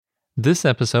This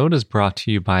episode is brought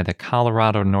to you by the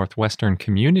Colorado Northwestern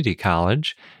Community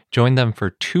College. Join them for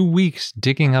 2 weeks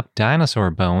digging up dinosaur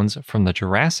bones from the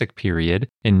Jurassic period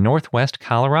in Northwest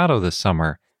Colorado this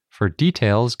summer. For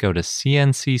details, go to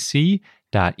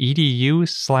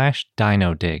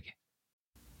cncc.edu/dinodig.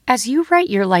 As you write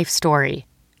your life story,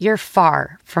 you're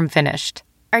far from finished.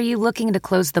 Are you looking to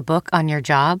close the book on your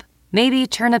job? Maybe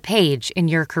turn a page in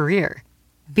your career?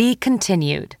 Be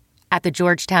continued at the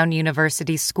Georgetown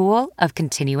University School of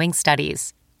Continuing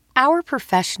Studies. Our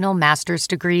professional master's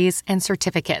degrees and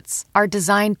certificates are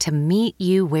designed to meet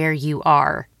you where you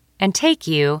are and take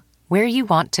you where you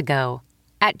want to go.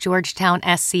 At Georgetown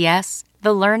SCS,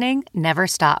 the learning never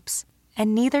stops,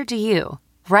 and neither do you.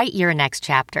 Write your next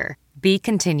chapter. Be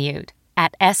continued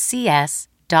at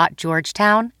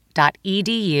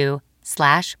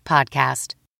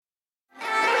scs.georgetown.edu/podcast.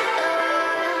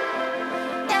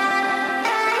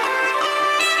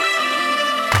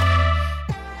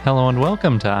 Hello and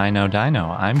welcome to I Know Dino.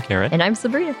 I'm Garrett. And I'm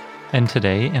Sabrina. And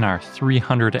today, in our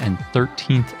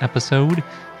 313th episode,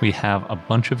 we have a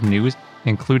bunch of news,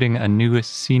 including a new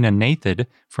Caenornithid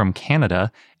from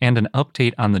Canada and an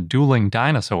update on the dueling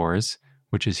dinosaurs,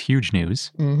 which is huge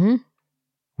news. Mm-hmm.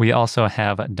 We also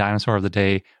have Dinosaur of the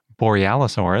Day,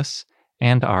 Borealosaurus,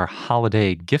 and our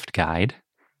holiday gift guide.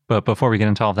 But before we get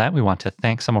into all of that, we want to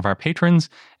thank some of our patrons,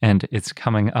 and it's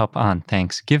coming up on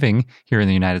Thanksgiving here in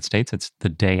the United States. It's the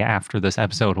day after this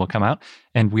episode will come out,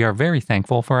 and we are very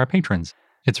thankful for our patrons.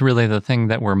 It's really the thing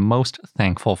that we're most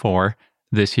thankful for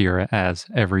this year, as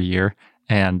every year.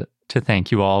 And to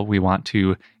thank you all, we want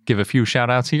to give a few shout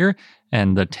outs here,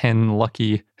 and the 10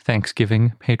 lucky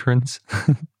Thanksgiving patrons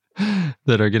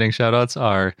that are getting shout outs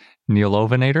are Neil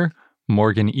Ovinator,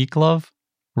 Morgan Eklove,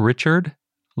 Richard,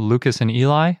 Lucas and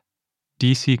Eli,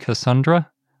 DC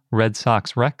Cassandra, Red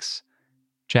Sox Rex,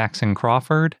 Jackson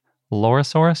Crawford,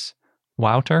 Lorosaurus,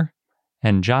 Wouter,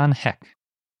 and John Heck.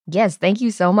 Yes, thank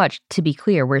you so much. To be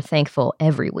clear, we're thankful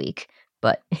every week,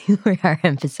 but we are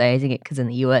emphasizing it because in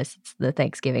the U.S., it's the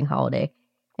Thanksgiving holiday.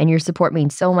 And your support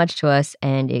means so much to us,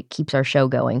 and it keeps our show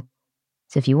going.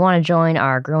 So if you want to join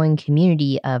our growing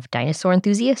community of dinosaur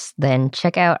enthusiasts, then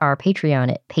check out our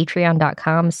Patreon at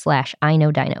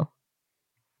patreon.com/iknowdino.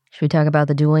 Should we talk about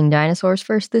the dueling dinosaurs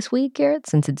first this week, Garrett,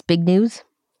 since it's big news?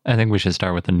 I think we should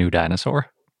start with the new dinosaur.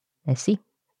 I see.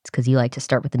 It's because you like to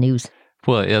start with the news.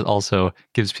 Well, it also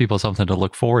gives people something to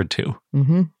look forward to.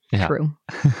 Mm-hmm. Yeah. True.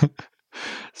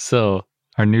 So,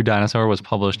 our new dinosaur was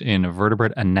published in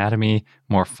Vertebrate Anatomy,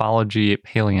 Morphology,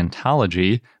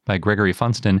 Paleontology by Gregory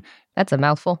Funston. That's a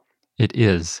mouthful. It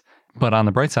is. But on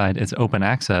the bright side, it's open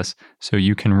access, so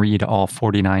you can read all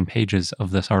 49 pages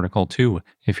of this article too,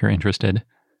 if you're interested.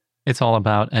 It's all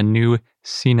about a new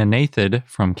Caenornithid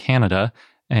from Canada,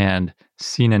 and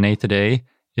Caenornithidae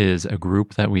is a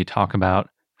group that we talk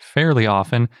about fairly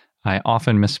often. I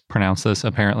often mispronounce this.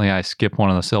 Apparently, I skip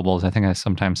one of the syllables. I think I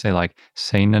sometimes say like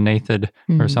Caenornithid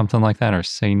or something like that, or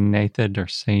Caenornithid or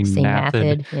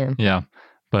Caenornithid. Yeah.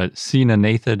 But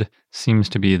Caenornithid seems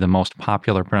to be the most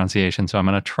popular pronunciation, so I'm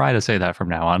going to try to say that from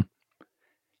now on.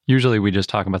 Usually, we just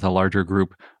talk about the larger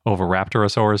group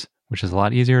Oviraptorosaurs, which is a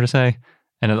lot easier to say.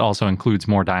 And it also includes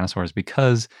more dinosaurs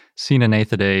because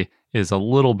Caenornithidae is a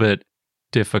little bit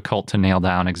difficult to nail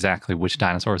down exactly which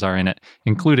dinosaurs are in it,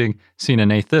 including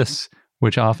Caenornithis,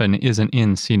 which often isn't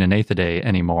in Caenornithidae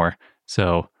anymore.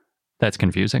 So that's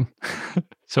confusing.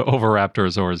 So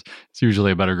Oviraptorosaurs is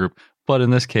usually a better group. But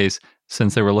in this case,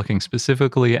 since they were looking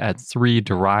specifically at 3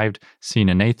 derived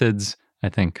Caenornithids, I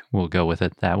think we'll go with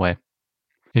it that way.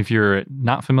 If you're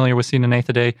not familiar with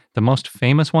Caenornithidae, the most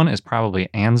famous one is probably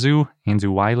Anzu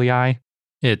Wiley.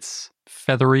 It's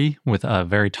feathery with a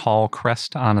very tall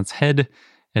crest on its head.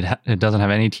 It doesn't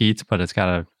have any teeth, but it's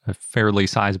got a fairly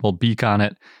sizable beak on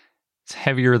it. It's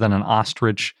heavier than an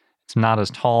ostrich. It's not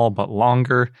as tall, but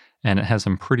longer, and it has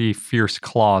some pretty fierce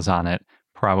claws on it,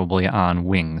 probably on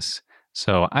wings.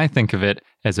 So I think of it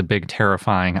as a big,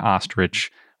 terrifying ostrich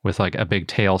with like a big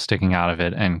tail sticking out of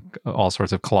it and all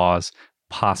sorts of claws.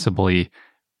 Possibly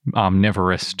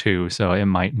omnivorous too, so it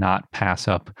might not pass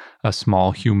up a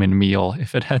small human meal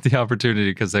if it had the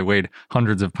opportunity because they weighed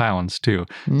hundreds of pounds too.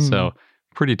 So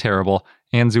pretty terrible.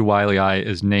 Anzu Wiley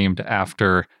is named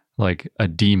after like a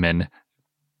demon,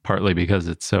 partly because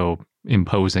it's so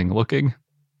imposing looking.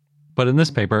 But in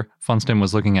this paper, Funston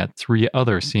was looking at 3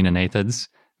 other Caenornithids.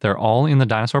 They're all in the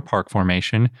Dinosaur Park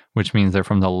Formation, which means they're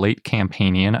from the late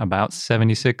Campanian, about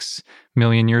 76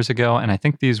 million years ago. And I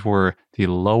think these were the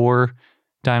lower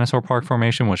Dinosaur Park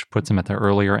Formation, which puts them at the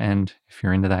earlier end, if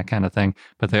you're into that kind of thing.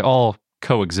 But they all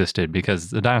coexisted,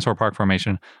 because the Dinosaur Park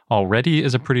Formation already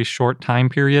is a pretty short time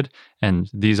period, and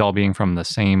these all being from the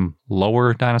same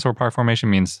lower Dinosaur Park Formation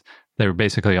means they were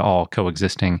basically all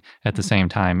coexisting at the same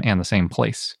time and the same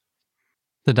place.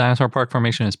 The Dinosaur Park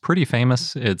Formation is pretty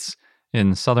famous. It's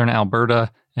in southern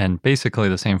Alberta and basically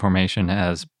the same formation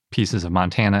as pieces of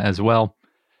Montana as well.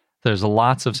 There's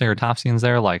lots of ceratopsians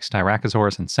there, like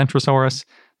Styracosaurus and Centrosaurus.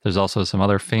 There's also some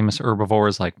other famous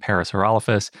herbivores like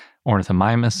Parasaurolophus,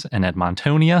 Ornithomimus, and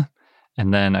Edmontonia.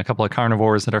 And then a couple of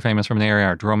carnivores that are famous from the area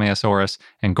are Dromaeosaurus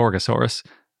and Gorgosaurus.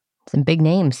 Some big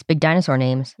names, big dinosaur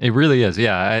names. It really is,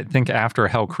 yeah. I think after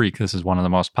Hell Creek, this is one of the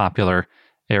most popular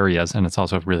areas, and it's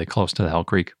also really close to the Hell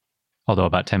Creek, although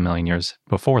about 10 million years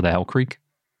before the Hell Creek.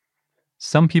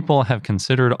 Some people have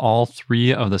considered all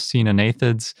three of the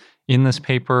Caenornathids in this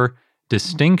paper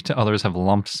distinct. Others have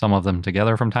lumped some of them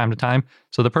together from time to time.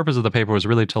 So the purpose of the paper was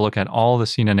really to look at all the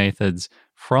Caenornathids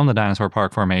from the Dinosaur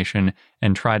Park Formation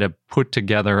and try to put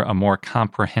together a more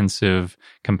comprehensive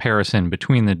comparison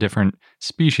between the different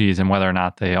species and whether or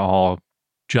not they all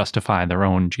justify their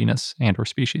own genus and or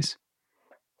species.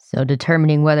 So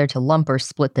determining whether to lump or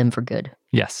split them for good.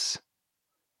 Yes.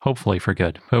 Hopefully for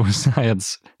good. But with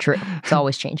science... True. It's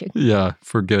always changing. Yeah,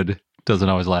 for good. Doesn't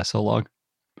always last so long.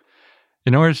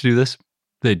 In order to do this,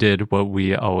 they did what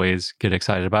we always get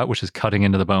excited about, which is cutting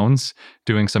into the bones,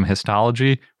 doing some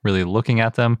histology, really looking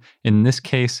at them. In this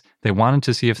case, they wanted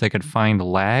to see if they could find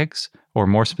lags, or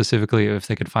more specifically, if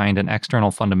they could find an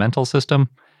external fundamental system,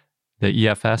 the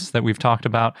EFS that we've talked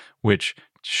about, which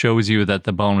shows you that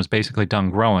the bone was basically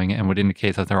done growing and would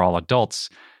indicate that they're all adults.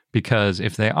 Because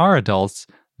if they are adults,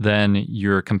 then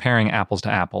you're comparing apples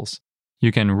to apples.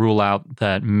 You can rule out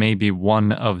that maybe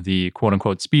one of the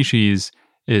quote-unquote species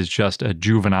is just a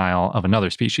juvenile of another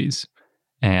species.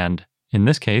 And in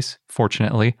this case,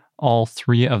 fortunately, all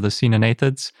three of the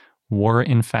Caenornathids were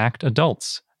in fact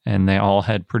adults, and they all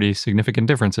had pretty significant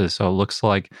differences. So it looks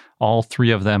like all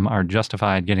three of them are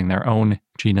justified getting their own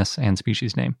genus and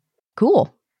species name.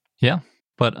 Cool. Yeah,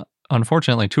 but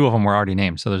unfortunately, two of them were already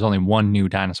named, so there's only one new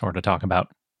dinosaur to talk about.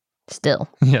 Still.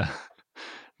 Yeah.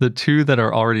 The two that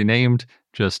are already named,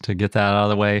 just to get that out of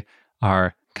the way,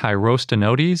 are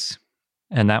Chirostenotes,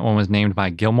 and that one was named by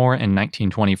Gilmore in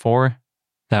 1924.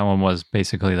 That one was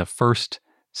basically the first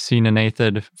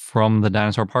Caenornathid from the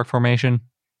Dinosaur Park Formation.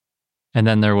 And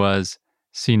then there was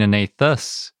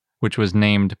Caenornathus, which was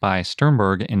named by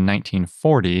Sternberg in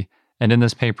 1940. And in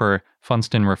this paper,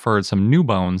 Funston referred some new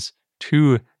bones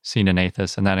to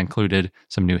Caenornathus, and that included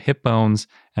some new hip bones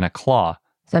and a claw.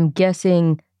 So I'm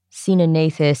guessing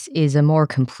Caenornathus is a more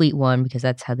complete one because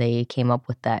that's how they came up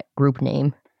with that group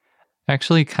name.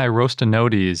 Actually,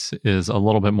 Chirostenotes is a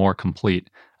little bit more complete.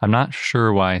 I'm not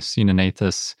sure why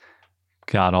Caenornathus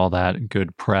got all that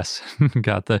good press.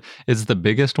 It's the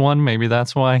biggest one. Maybe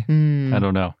that's why. I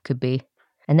don't know. Could be.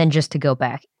 And then just to go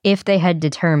back, if they had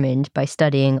determined by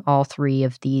studying all three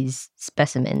of these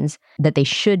specimens that they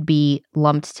should be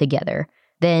lumped together,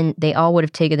 then they all would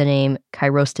have taken the name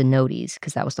Chirostenotes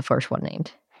because that was the first one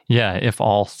named. Yeah, if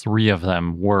all three of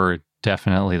them were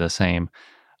definitely the same.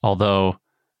 Although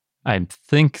I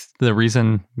think the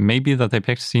reason maybe that they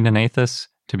picked Caenornathus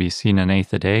to be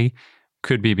Caenornathidae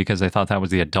could be because they thought that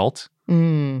was the adult.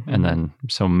 Mm-hmm. And then,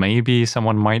 so maybe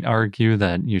someone might argue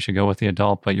that you should go with the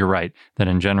adult, but you're right, that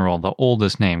in general, the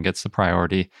oldest name gets the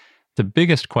priority. The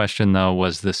biggest question, though,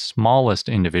 was the smallest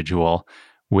individual,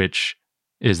 which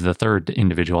is the third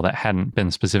individual that hadn't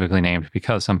been specifically named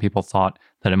because some people thought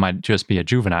that it might just be a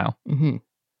juvenile. Mm-hmm.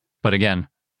 But again,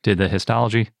 did the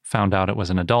histology, found out it was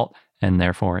an adult, and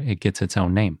therefore it gets its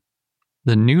own name.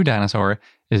 The new dinosaur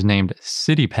is named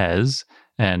Cytipes,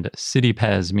 and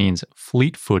Cytipes means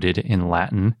fleet-footed in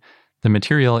Latin. The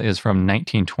material is from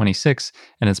 1926,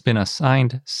 and it's been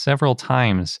assigned several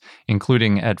times,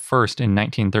 including at first in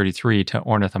 1933 to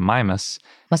Ornithomimus.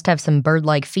 Must have some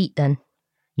bird-like feet then.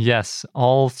 Yes,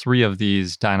 all three of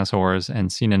these dinosaurs and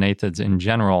Caenornathids in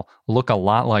general look a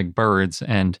lot like birds,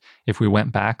 and if we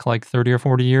went back like 30 or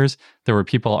 40 years, there were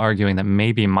people arguing that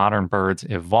maybe modern birds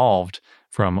evolved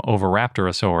from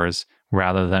Oviraptorosaurs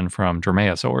rather than from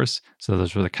Dromaeosaurs. So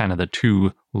those were the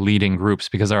two leading groups,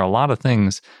 because there are a lot of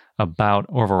things about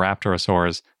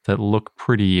Oviraptorosaurs that look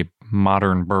pretty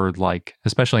modern bird-like,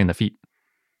 especially in the feet.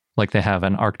 Like they have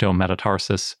an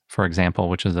arctometatarsus, for example,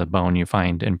 which is a bone you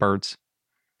find in birds.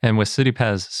 And with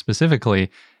Cytipes specifically,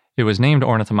 it was named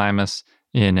Ornithomimus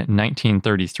in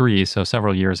 1933, so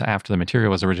several years after the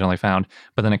material was originally found,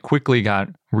 but then it quickly got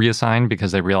reassigned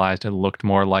because they realized it looked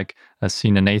more like a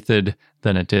Caenornathid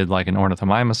than it did like an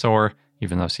Ornithomimosaur,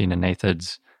 even though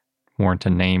Caenornathids weren't a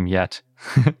name yet.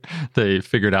 They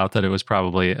figured out that it was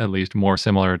probably at least more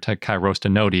similar to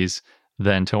Chirostenodes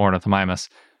than to Ornithomimus.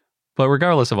 But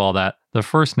regardless of all that, the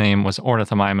first name was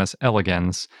Ornithomimus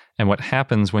elegans, and what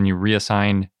happens when you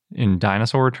reassign in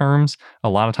dinosaur terms, a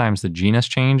lot of times the genus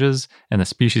changes and the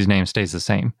species name stays the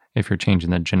same if you're changing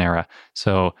the genera.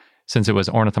 So since it was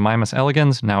Ornithomimus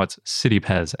elegans, now it's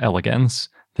Cytipes elegans.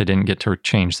 They didn't get to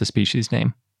change the species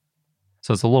name.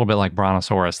 So it's a little bit like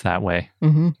Brontosaurus that way,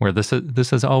 where this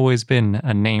has always been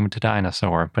a named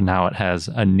dinosaur, but now it has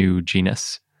a new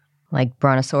genus. Like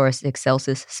Brontosaurus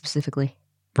excelsus specifically.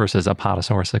 Versus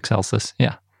Apatosaurus excelsus,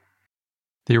 yeah.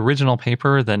 The original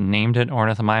paper that named it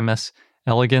Ornithomimus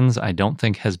elegans I don't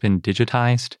think has been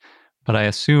digitized, but I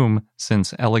assume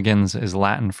since elegans is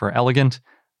Latin for elegant,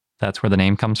 that's where the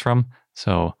name comes from.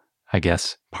 So I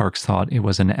guess Parkes thought it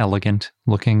was an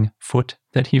elegant-looking foot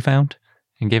that he found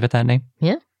and gave it that name.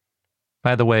 Yeah.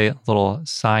 By the way, little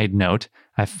side note,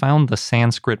 I found the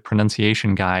Sanskrit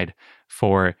pronunciation guide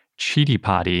for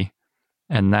Chittipati,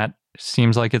 and that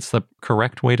seems like it's the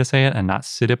correct way to say it and not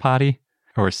Siddipati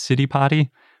or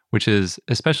Siddipati, which is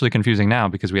especially confusing now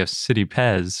because we have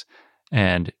Cytipes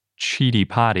and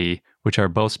Chittipati, which are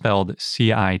both spelled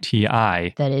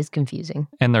Citi. That is confusing.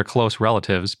 And they're close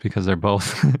relatives because they're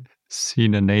both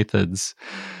Cynonathids.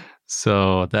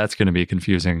 So that's going to be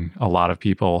confusing a lot of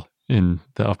people in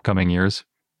the upcoming years.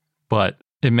 But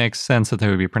it makes sense that they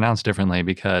would be pronounced differently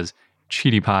because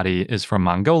Chittipati is from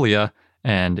Mongolia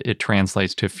and it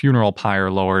translates to funeral pyre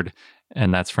lord,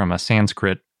 and that's from a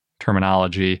Sanskrit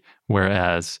terminology,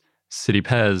 whereas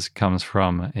Cytipes comes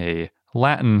from a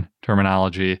Latin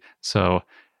terminology. So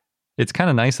it's kind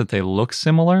of nice that they look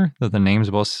similar, that the names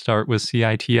both start with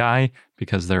Citi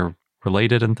because they're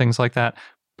related and things like that.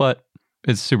 But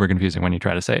it's super confusing when you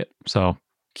try to say it. So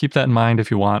keep that in mind if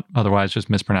you want. Otherwise, just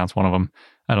mispronounce one of them.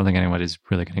 I don't think anybody's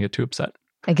really going to get too upset.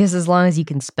 I guess as long as you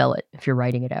can spell it if you're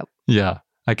writing it out. Yeah.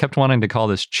 I kept wanting to call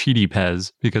this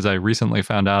Chittipes because I recently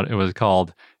found out it was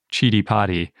called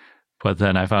Chittipati. But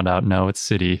then I found out, no, it's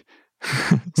city.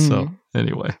 So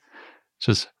anyway,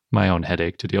 just my own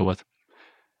headache to deal with.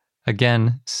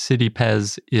 Again,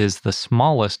 Cytipes is the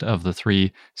smallest of the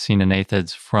three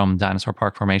Cynonathids from Dinosaur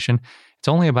Park Formation. It's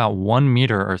only about 1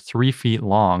 meter or 3 feet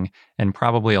long and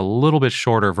probably a little bit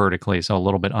shorter vertically, so a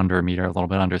little bit under a meter, a little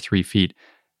bit under 3 feet,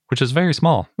 which is very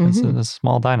small. It's a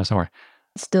small dinosaur.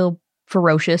 Still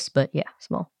ferocious, but yeah,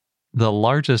 small. The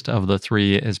largest of the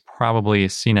three is probably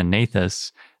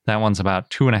Cynonathus. That one's about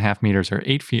 2.5 meters or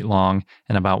 8 feet long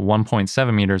and about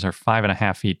 1.7 meters or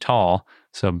 5.5 feet tall.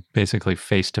 So basically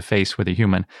face to face with a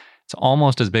human. It's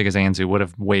almost as big as Anzu, would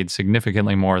have weighed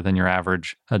significantly more than your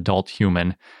average adult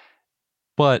human.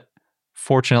 But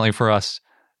fortunately for us,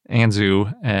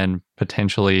 Anzu and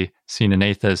potentially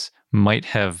Cynonathus might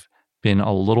have been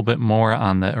a little bit more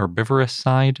on the herbivorous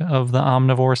side of the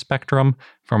omnivore spectrum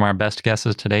from our best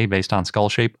guesses today based on skull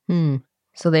shape.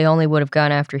 So they only would have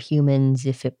gone after humans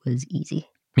if it was easy.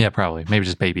 Yeah, probably. Maybe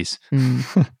just babies. And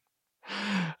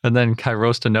then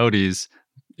Chirostenodes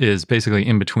is basically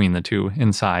in between the two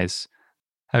in size.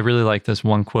 I really like this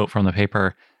one quote from the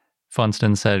paper.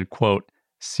 Funston said, quote,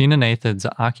 Cynonathids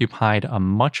occupied a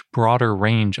much broader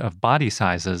range of body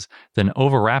sizes than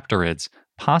Oviraptorids,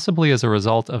 possibly as a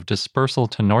result of dispersal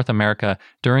to North America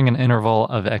during an interval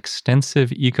of extensive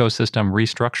ecosystem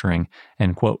restructuring,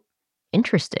 end quote.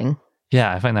 Interesting.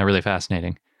 Yeah, I find that really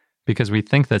fascinating because we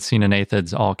think that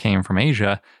Cynonathids all came from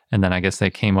Asia, and then I guess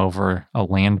they came over a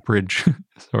land bridge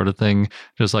sort of thing,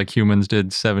 just like humans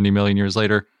did 70 million years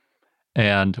later.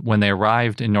 And when they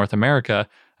arrived in North America,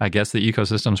 I guess the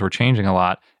ecosystems were changing a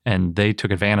lot, and they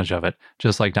took advantage of it,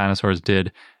 just like dinosaurs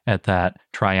did at that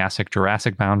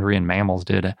Triassic-Jurassic boundary and mammals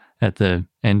did at the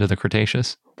end of the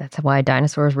Cretaceous. That's why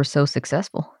dinosaurs were so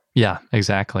successful. Yeah,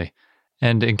 exactly.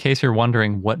 And in case you're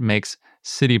wondering what makes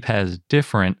Cytipes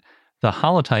different, the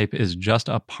holotype is just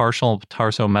a partial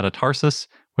tarso-metatarsus,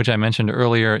 which I mentioned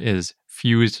earlier is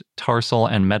fused tarsal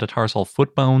and metatarsal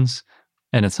foot bones,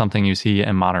 and it's something you see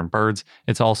in modern birds.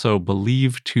 It's also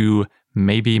believed to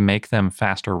maybe make them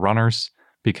faster runners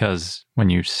because when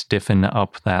you stiffen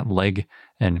up that leg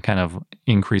and kind of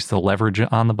increase the leverage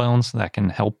on the bones, that can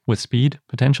help with speed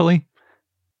potentially.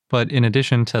 But in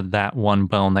addition to that one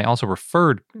bone, they also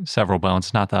referred several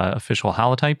bones, not the official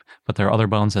holotype, but there are other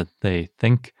bones that they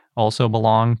think also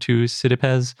belong to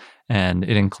Cytipes, and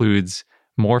it includes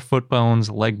more foot bones,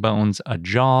 leg bones, a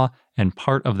jaw, and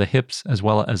part of the hips, as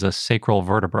well as a sacral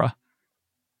vertebra.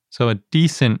 So a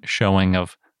decent showing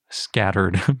of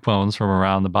scattered bones from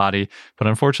around the body, but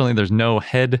unfortunately there's no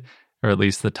head or at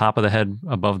least the top of the head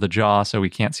above the jaw, so we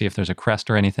can't see if there's a crest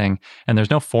or anything. And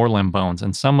there's no forelimb bones.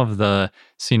 And some of the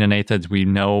coenonythids we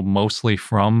know mostly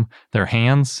from their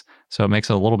hands, so it makes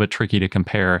it a little bit tricky to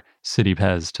compare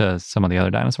Cytipes to some of the other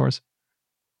dinosaurs.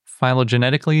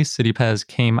 Phylogenetically, Cytipes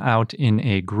came out in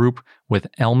a group with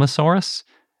Elmosaurus,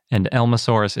 and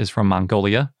Elmosaurus is from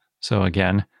Mongolia. So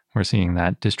again, we're seeing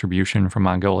that distribution from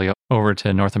Mongolia over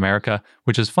to North America,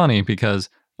 which is funny because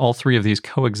all three of these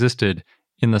coexisted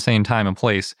in the same time and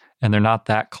place, and they're not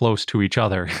that close to each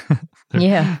other.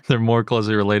 They're more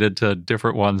closely related to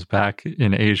different ones back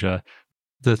in Asia.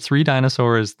 The three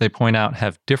dinosaurs, they point out,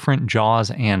 have different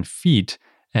jaws and feet,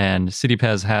 and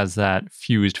Cytipes has that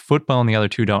fused foot bone the other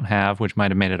two don't have, which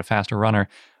might have made it a faster runner.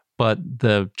 But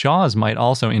the jaws might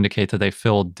also indicate that they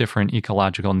fill different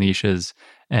ecological niches,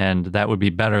 and that would be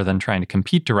better than trying to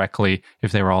compete directly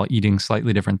if they were all eating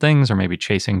slightly different things or maybe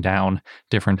chasing down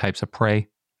different types of prey.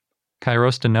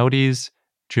 Chirostenotes'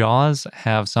 jaws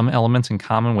have some elements in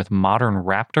common with modern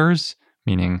raptors,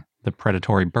 meaning the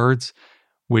predatory birds,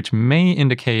 which may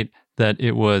indicate that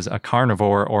it was a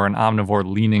carnivore or an omnivore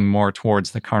leaning more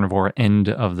towards the carnivore end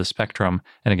of the spectrum.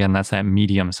 And again, that's that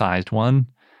medium-sized one.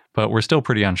 But we're still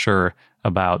pretty unsure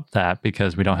about that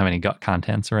because we don't have any gut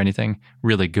contents or anything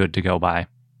really good to go by.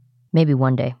 Maybe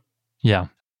one day. Yeah.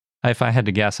 If I had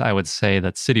to guess, I would say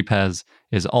that Cytipes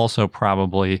is also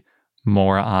probably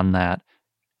more on that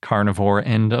carnivore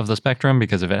end of the spectrum,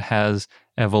 because if it has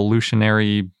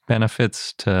evolutionary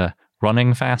benefits to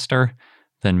running faster,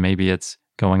 then maybe it's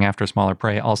going after smaller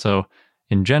prey. Also,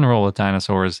 in general with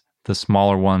dinosaurs, the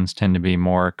smaller ones tend to be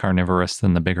more carnivorous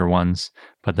than the bigger ones.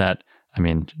 But that, I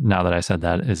mean, now that I said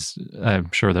that, I'm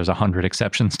sure there's 100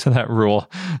 exceptions to that rule.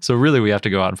 So really, we have to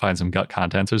go out and find some gut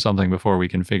contents or something before we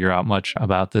can figure out much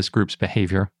about this group's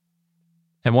behavior.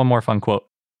 And one more fun quote.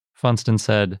 Funston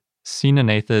said,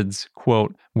 "Coenonythids,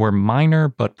 quote, were minor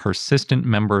but persistent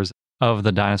members of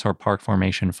the dinosaur park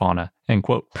formation fauna," end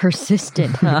quote.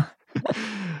 Persistent, huh?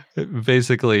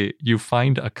 Basically, you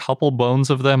find a couple bones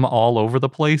of them all over the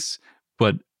place,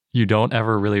 but you don't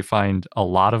ever really find a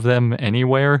lot of them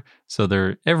anywhere. So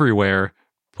they're everywhere,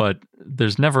 but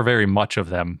there's never very much of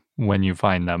them when you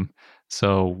find them.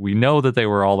 So we know that they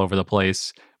were all over the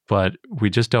place, but we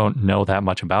just don't know that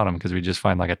much about them because we just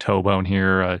find like a toe bone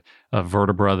here, a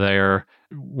vertebra there.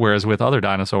 Whereas with other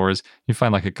dinosaurs, you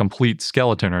find like a complete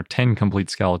skeleton or 10 complete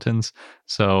skeletons.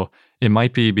 So it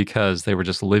might be because they were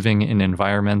just living in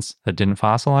environments that didn't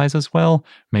fossilize as well.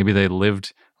 Maybe they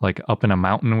lived like up in a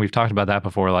mountain. We've talked about that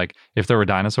before. Like if there were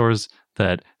dinosaurs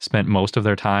that spent most of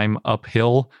their time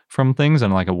uphill from things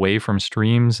and like away from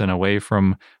streams and away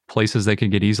from places they could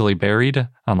get easily buried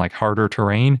on like harder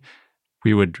terrain,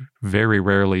 we would very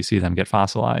rarely see them get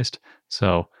fossilized.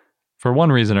 So for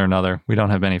one reason or another, we don't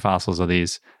have many fossils of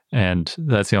these. And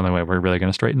that's the only way we're really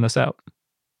going to straighten this out.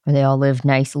 Or they all lived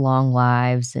nice long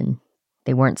lives and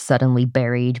they weren't suddenly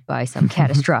buried by some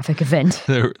catastrophic event.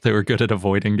 They were good at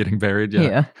avoiding getting buried.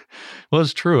 Yeah. Well,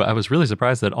 it's true. I was really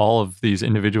surprised that all of these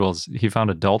individuals, he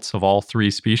found adults of all three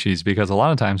species, because a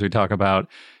lot of times we talk about,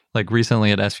 like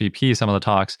recently at SVP, some of the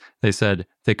talks, they said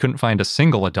they couldn't find a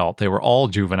single adult. They were all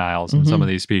juveniles in some of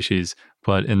these species.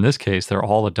 But in this case, they're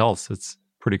all adults. It's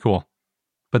pretty cool.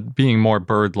 But being more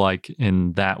bird-like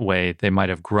in that way, they might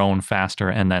have grown faster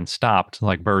and then stopped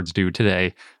like birds do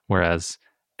today, whereas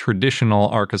traditional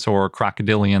archosaur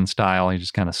crocodilian style, you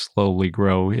just kind of slowly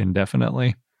grow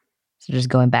indefinitely. So just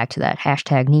going back to that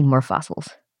hashtag need more fossils.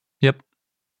 Yep.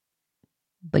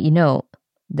 But you know,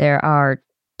 there are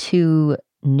 2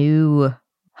 new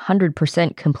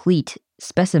 100% complete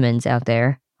specimens out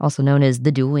there, also known as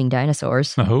the dueling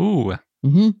dinosaurs. Oh.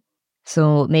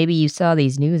 So maybe you saw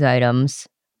these news items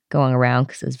going around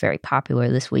because it was very popular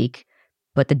this week.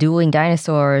 But the dueling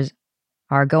dinosaurs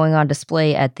are going on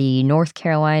display at the North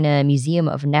Carolina Museum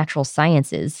of Natural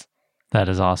Sciences. That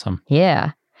is awesome.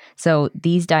 Yeah. So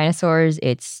these dinosaurs,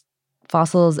 it's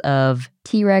fossils of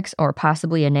T-Rex or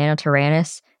possibly a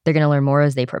Nanotyrannus. They're going to learn more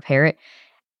as they prepare it,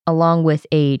 along with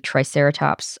a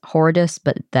Triceratops horridus,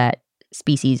 but that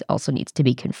species also needs to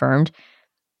be confirmed.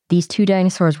 These 2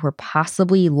 dinosaurs were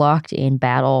possibly locked in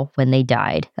battle when they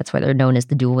died. That's why they're known as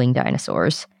the dueling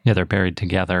dinosaurs. Yeah, they're buried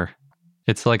together.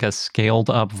 It's like a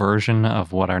scaled-up version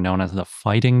of what are known as the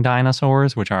fighting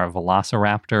dinosaurs, which are a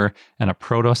velociraptor and a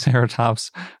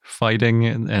protoceratops fighting,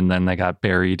 and then they got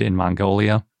buried in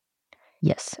Mongolia.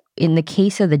 Yes. In the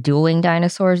case of the dueling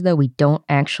dinosaurs, though, we don't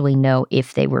actually know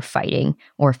if they were fighting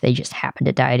or if they just happened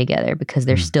to die together because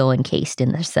they're still encased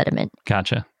in the sediment.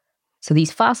 Gotcha. So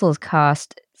these fossils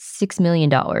cost $6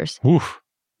 million. Oof.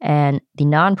 And the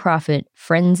nonprofit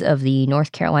Friends of the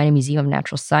North Carolina Museum of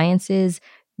Natural Sciences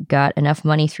got enough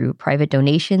money through private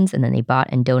donations, and then they bought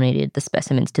and donated the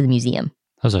specimens to the museum.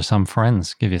 Those are some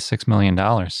friends. Give you $6 million.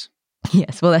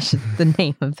 Yes, well, that's just the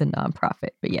name of the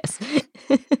nonprofit, but yes.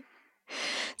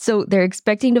 So they're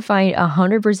expecting to find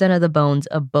 100% of the bones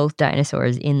of both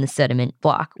dinosaurs in the sediment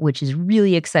block, which is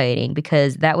really exciting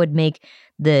because that would make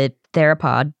the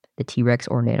theropod, the T-Rex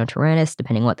or Nanotyrannus,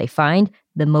 depending on what they find,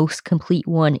 the most complete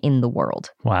one in the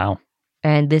world. Wow.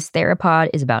 And this theropod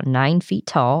is about 9 feet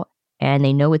tall, and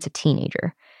they know it's a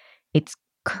teenager. It's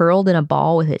curled in a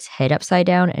ball with its head upside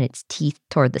down and its teeth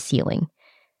toward the ceiling.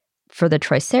 For the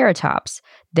Triceratops,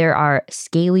 there are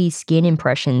scaly skin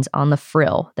impressions on the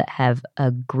frill that have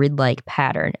a grid-like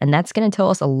pattern, and that's going to tell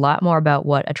us a lot more about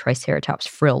what a Triceratops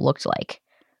frill looked like.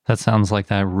 That sounds like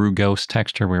that rugose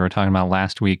texture we were talking about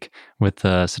last week with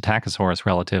the Psittacosaurus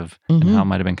relative and how it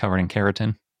might have been covered in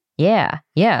keratin. Yeah.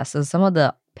 So some of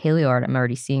the paleo art I'm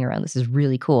already seeing around this is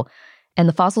really cool. And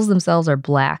the fossils themselves are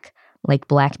black, like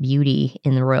Black Beauty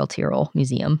in the Royal Tyrrell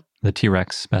Museum. The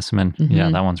T-Rex specimen.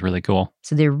 Yeah, that one's really cool.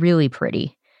 So they're really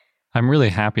pretty. I'm really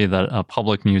happy that a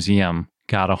public museum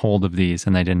got a hold of these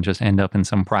and they didn't just end up in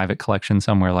some private collection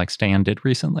somewhere like Stan did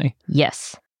recently.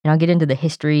 Yes. And I'll get into the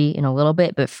history in a little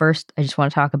bit, but first I just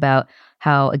want to talk about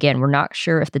how, again, we're not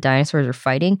sure if the dinosaurs are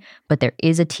fighting, but there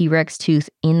is a T-Rex tooth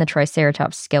in the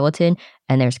Triceratops skeleton,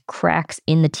 and there's cracks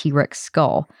in the T-Rex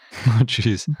skull. Oh,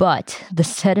 jeez. But the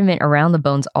sediment around the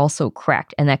bones also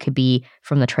cracked, and that could be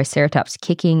from the Triceratops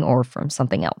kicking or from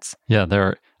something else. Yeah,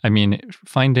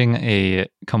 finding a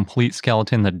complete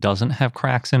skeleton that doesn't have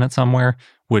cracks in it somewhere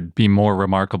would be more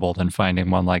remarkable than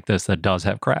finding one like this that does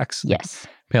have cracks. Yes.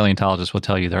 Paleontologists will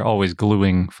tell you they're always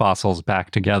gluing fossils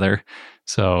back together.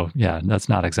 So, yeah, that's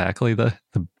not exactly the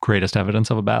greatest evidence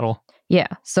of a battle. Yeah.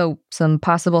 So some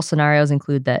possible scenarios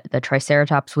include that the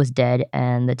Triceratops was dead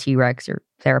and the T-Rex or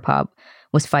theropod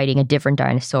was fighting a different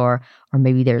dinosaur, or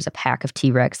maybe there's a pack of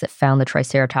T-Rex that found the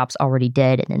Triceratops already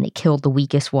dead and then they killed the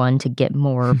weakest one to get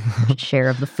more share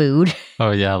of the food.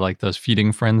 Oh, yeah, like those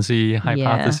feeding frenzy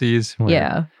hypotheses.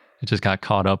 Yeah. It just got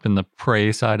caught up in the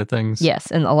prey side of things. Yes,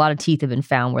 and a lot of teeth have been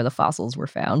found where the fossils were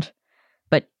found.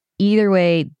 But either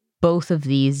way, both of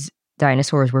these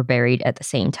dinosaurs were buried at the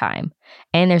same time.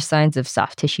 And there's signs of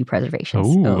soft tissue preservation.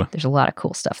 Ooh. So there's a lot of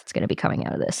cool stuff that's going to be coming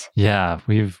out of this. Yeah,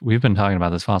 we've been talking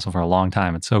about this fossil for a long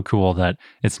time. It's so cool that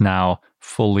it's now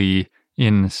fully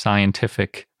in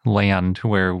scientific land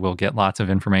where we'll get lots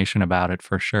of information about it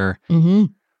for sure.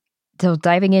 So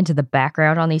diving into the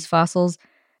background on these fossils,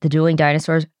 the dueling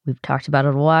dinosaurs, we've talked about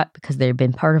it a lot because they've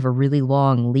been part of a really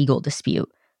long legal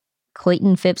dispute.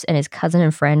 Clayton Phipps and his cousin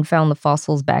and friend found the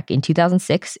fossils back in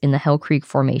 2006 in the Hell Creek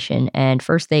Formation, and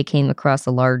first they came across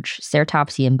a large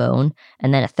ceratopsian bone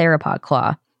and then a theropod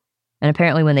claw. And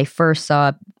apparently when they first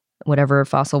saw whatever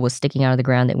fossil was sticking out of the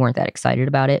ground, they weren't that excited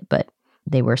about it, but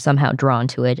they were somehow drawn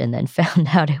to it and then found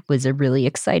out it was a really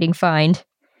exciting find.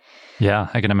 Yeah,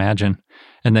 I can imagine.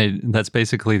 And that's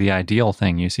basically the ideal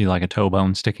thing. You see like a toe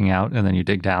bone sticking out and then you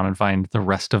dig down and find the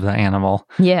rest of the animal.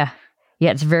 Yeah,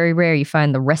 it's very rare you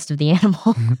find the rest of the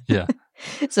animal. Yeah.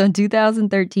 So in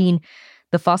 2013,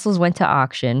 the fossils went to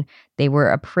auction. They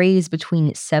were appraised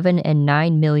between $7 and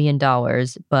 $9 million,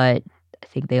 but I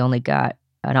think they only got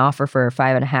an offer for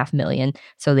 $5.5 million,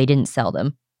 so they didn't sell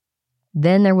them.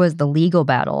 Then there was the legal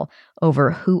battle over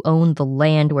who owned the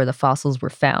land where the fossils were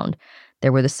found.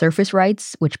 There were the surface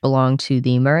rights, which belonged to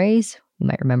the Murrays. You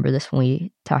might remember this when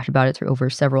we talked about it through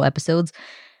over several episodes.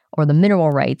 Or the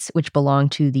mineral rights, which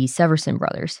belonged to the Severson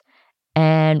brothers.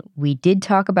 And we did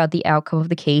talk about the outcome of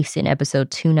the case in episode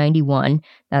 291.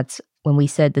 That's when we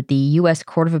said that the U.S.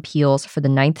 Court of Appeals for the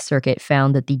Ninth Circuit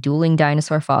found that the dueling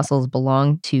dinosaur fossils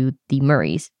belonged to the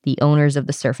Murrays, the owners of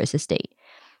the surface estate,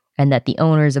 and that the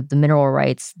owners of the mineral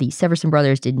rights, the Severson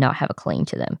brothers, did not have a claim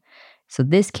to them. So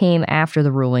this came after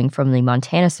the ruling from the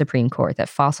Montana Supreme Court that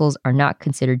fossils are not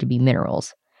considered to be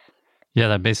minerals. Yeah,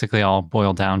 that basically all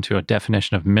boiled down to a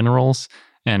definition of minerals.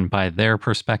 And by their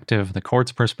perspective, the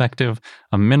court's perspective,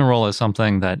 a mineral is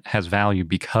something that has value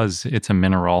because it's a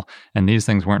mineral. And these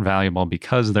things weren't valuable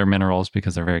because they're minerals,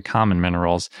 because they're very common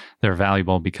minerals. They're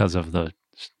valuable because of the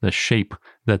shape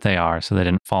that they are. So they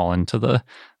didn't fall into the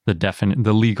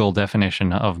legal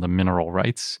definition of the mineral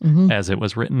rights as it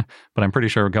was written. But I'm pretty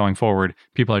sure going forward,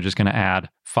 people are just going to add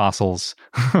fossils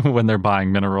when they're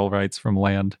buying mineral rights from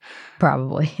land.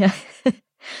 Probably.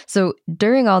 So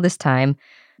during all this time,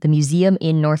 the museum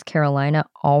in North Carolina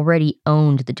already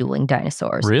owned the dueling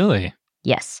dinosaurs. Really?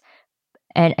 Yes.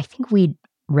 And I think we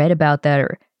read about that,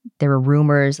 or there were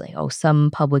rumors like,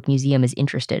 some public museum is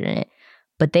interested in it.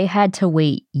 But they had to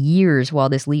wait years while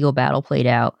this legal battle played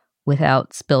out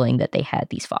without spilling that they had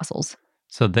these fossils.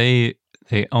 So they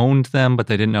they owned them, but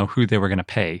they didn't know who they were going to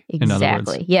pay. In other words.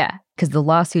 Exactly. Yeah. Because the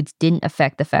lawsuits didn't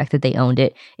affect the fact that they owned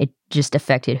it. It just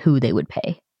affected who they would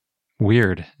pay.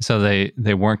 Weird. So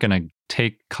they weren't going to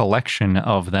take collection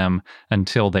of them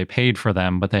until they paid for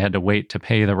them, but they had to wait to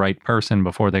pay the right person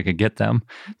before they could get them.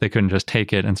 They couldn't just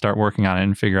take it and start working on it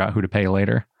and figure out who to pay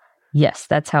later. Yes,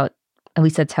 at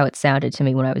least that's how it sounded to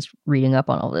me when I was reading up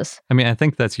on all this. I mean, I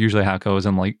think that's usually how it goes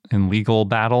in legal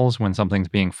battles. When something's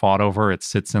being fought over, it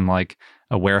sits in like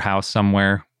a warehouse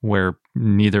somewhere where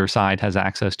neither side has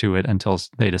access to it until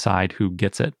they decide who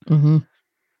gets it. Mm-hmm.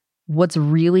 What's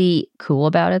really cool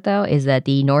about it, though, is that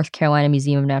the North Carolina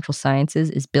Museum of Natural Sciences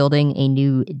is building a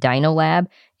new dino lab.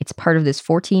 It's part of this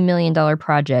 $14 million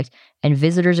project, and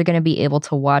visitors are going to be able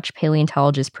to watch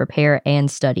paleontologists prepare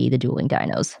and study the dueling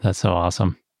dinos. That's so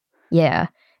awesome. Yeah.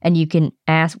 And you can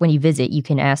ask, when you visit, you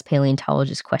can ask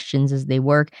paleontologists questions as they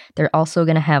work. They're also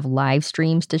going to have live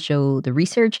streams to show the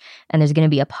research. And there's going to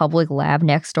be a public lab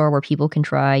next door where people can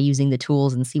try using the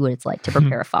tools and see what it's like to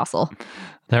prepare a fossil.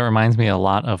 That reminds me a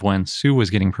lot of when Sue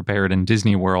was getting prepared in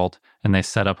Disney World and they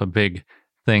set up a big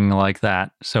thing like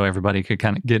that so everybody could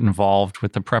kind of get involved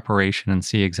with the preparation and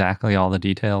see exactly all the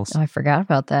details. Oh, I forgot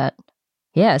about that.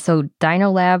 Yeah, so Dino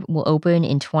Lab will open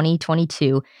in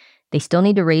 2022. They still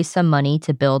need to raise some money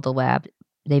to build the lab.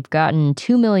 They've gotten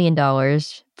 $2 million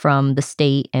from the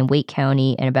state and Wake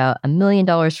County and about $1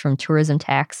 million from tourism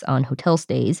tax on hotel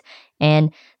stays.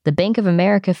 And the Bank of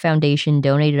America Foundation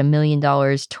donated $1 million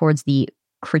towards the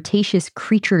Cretaceous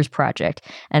Creatures Project.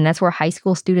 And that's where high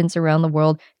school students around the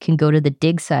world can go to the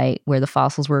dig site where the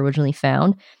fossils were originally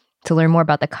found to learn more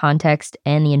about the context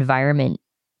and the environment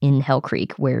in Hell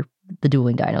Creek where the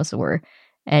dueling dinos were.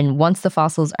 And once the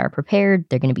fossils are prepared,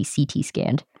 they're going to be CT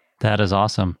scanned. That is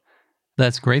awesome.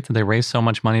 That's great that they raised so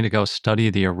much money to go study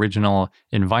the original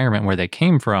environment where they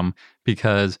came from,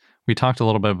 because we talked a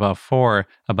little bit before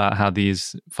about how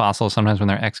these fossils, sometimes when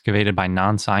they're excavated by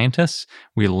non-scientists,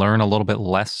 we learn a little bit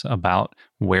less about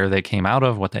where they came out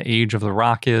of, what the age of the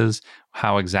rock is,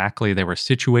 how exactly they were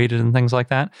situated and things like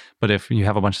that. But if you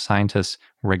have a bunch of scientists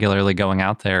regularly going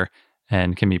out there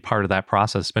and can be part of that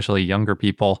process, especially younger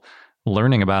people,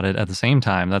 learning about it at the same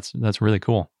time, that's really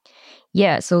cool.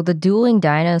 Yeah, so the dueling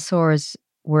dinosaurs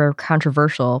were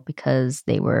controversial because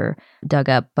they were dug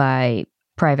up by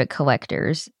private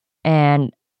collectors.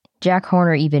 And Jack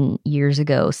Horner even years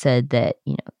ago said that,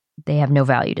 they have no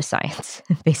value to science,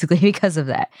 basically because of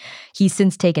that. He's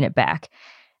since taken it back.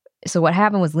 So what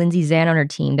happened was Lindsay Zan and her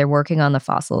team, they're working on the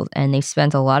fossils, and they've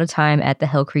spent a lot of time at the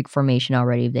Hell Creek Formation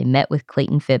already. They met with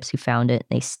Clayton Phipps, who found it.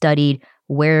 They studied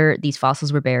where these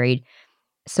fossils were buried.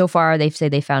 So far, they say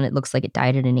they found it looks like it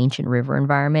died in an ancient river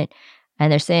environment.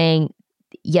 And they're saying,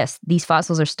 yes, these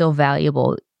fossils are still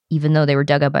valuable, even though they were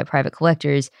dug up by private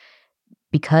collectors,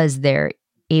 because they're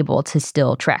able to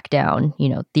still track down,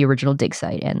 the original dig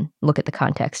site and look at the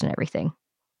context and everything.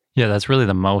 Yeah, that's really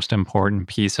the most important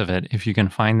piece of it. If you can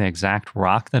find the exact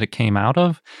rock that it came out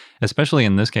of, especially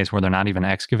in this case where they're not even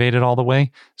excavated all the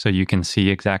way, so you can see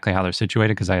exactly how they're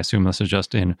situated, because I assume this is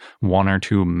just in one or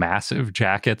two massive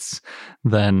jackets,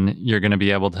 then you're going to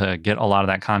be able to get a lot of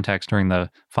that context during the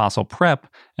fossil prep.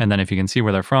 And then if you can see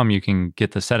where they're from, you can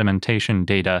get the sedimentation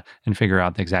data and figure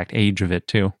out the exact age of it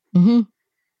too. Mm-hmm.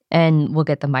 And we'll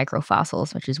get the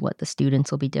microfossils, which is what the students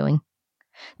will be doing.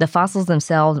 The fossils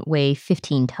themselves weigh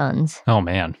 15 tons. Oh,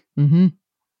 man. Mm-hmm.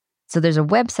 So there's a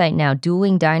website now,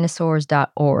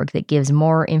 duelingdinosaurs.org, that gives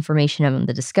more information on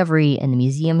the discovery and the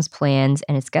museum's plans,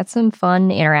 and it's got some fun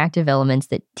interactive elements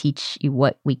that teach you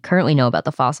what we currently know about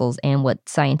the fossils and what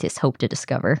scientists hope to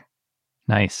discover.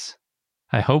 Nice.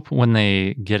 I hope when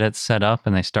they get it set up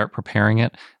and they start preparing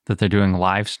it, that they're doing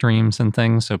live streams and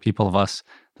things, so people of us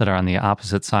that are on the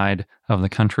opposite side of the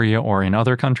country or in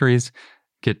other countries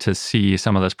get to see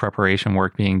some of this preparation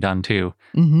work being done too.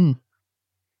 Mm-hmm.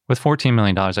 With $14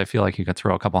 million, I feel like you could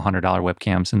throw a couple $100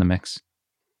 webcams in the mix.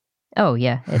 Oh,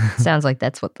 yeah. It sounds like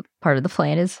that's what part of the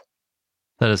plan is.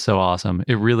 That is so awesome.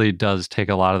 It really does take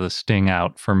a lot of the sting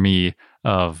out for me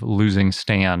of losing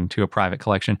Stan to a private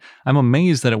collection. I'm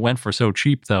amazed that it went for so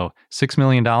cheap, though. $6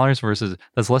 million versus,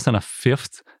 that's less than a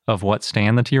fifth of what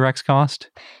Stan the T-Rex cost.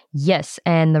 Yes,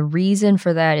 and the reason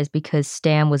for that is because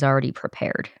Stan was already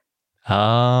prepared.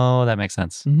 Oh, that makes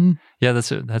sense. Mm-hmm. Yeah,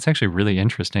 that's actually really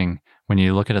interesting when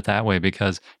you look at it that way,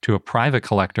 because to a private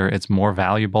collector, it's more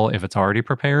valuable if it's already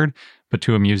prepared, but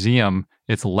to a museum,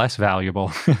 it's less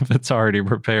valuable if it's already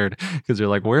prepared, because you're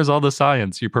like, where's all the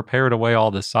science? You prepared away all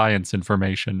the science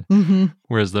information. Mm-hmm.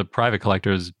 Whereas the private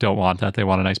collectors don't want that. They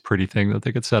want a nice, pretty thing that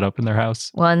they could set up in their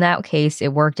house. Well, in that case,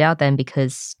 it worked out then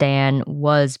because Stan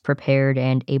was prepared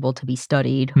and able to be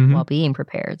studied while being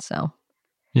prepared, so...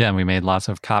 Yeah, and we made lots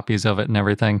of copies of it and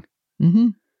everything. Mm-hmm.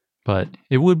 But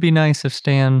it would be nice if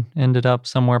Stan ended up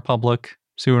somewhere public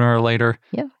sooner or later.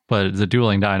 Yeah. But the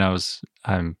dueling dinos,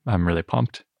 I'm really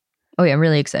pumped. Oh yeah, I'm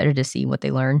really excited to see what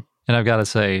they learn. And I've got to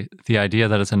say, the idea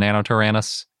that it's a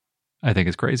Nanotyrannus, I think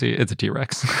is crazy. It's a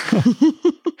T-Rex.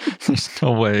 There's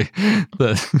no way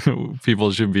that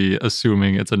people should be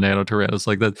assuming it's a Nanotyrannus.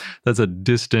 Like that's a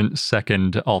distant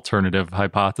second alternative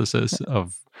hypothesis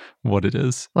of what it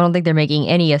is. Well, I don't think they're making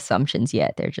any assumptions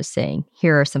yet. They're just saying,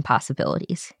 here are some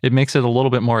possibilities. It makes it a little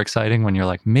bit more exciting when you're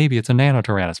like, maybe it's a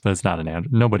Nanotyrannus, but it's not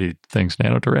nobody thinks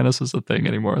Nanotyrannus is a thing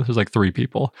anymore. There's like 3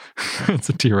 people. It's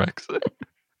a T-Rex.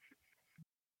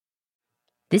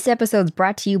 This episode's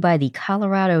brought to you by the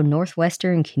Colorado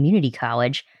Northwestern Community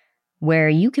College, where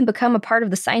you can become a part of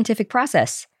the scientific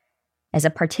process. As a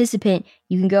participant,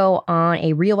 you can go on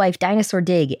a real-life dinosaur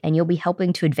dig, and you'll be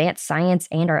helping to advance science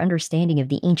and our understanding of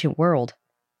the ancient world.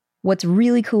 What's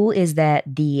really cool is that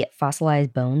the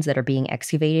fossilized bones that are being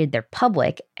excavated, they're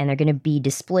public, and they're going to be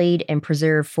displayed and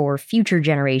preserved for future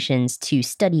generations to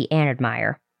study and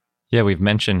admire. Yeah, we've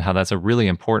mentioned how that's a really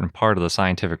important part of the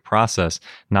scientific process,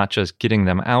 not just getting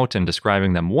them out and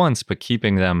describing them once, but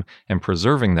keeping them and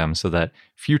preserving them so that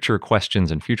future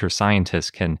questions and future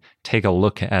scientists can take a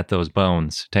look at those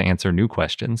bones to answer new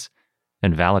questions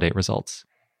and validate results.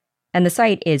 And the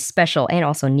site is special and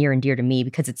also near and dear to me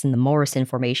because it's in the Morrison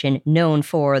Formation, known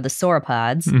for the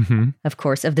sauropods, of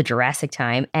course, of the Jurassic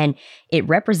time. And it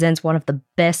represents one of the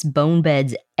best bone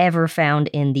beds ever found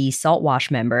in the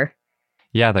Saltwash member.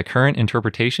 Yeah, the current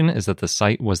interpretation is that the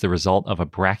site was the result of a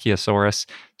Brachiosaurus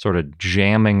sort of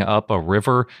jamming up a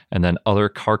river and then other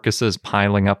carcasses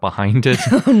piling up behind it.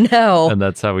 Oh, no. And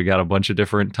that's how we got a bunch of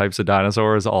different types of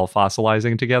dinosaurs all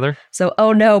fossilizing together. So,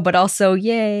 oh no, but also,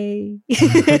 yay.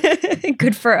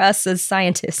 Good for us as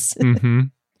scientists.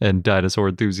 And dinosaur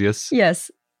enthusiasts. Yes.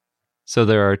 So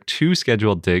there are 2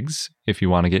 scheduled digs if you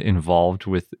want to get involved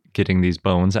with getting these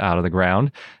bones out of the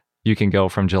ground. You can go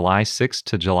from July 6th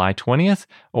to July 20th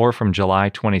or from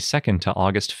July 22nd to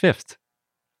August 5th.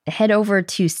 Head over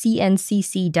to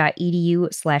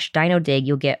cncc.edu/dinodig.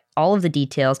 You'll get all of the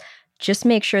details. Just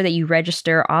make sure that you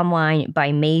register online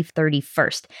by May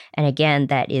 31st. And again,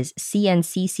 that is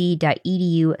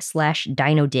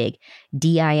cncc.edu/dinodig,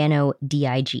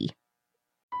 DINODIG.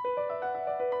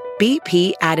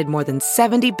 BP added more than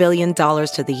 $70 billion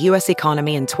to the U.S.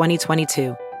 economy in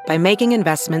 2022 by making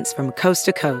investments from coast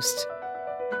to coast.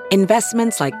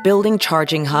 Investments like building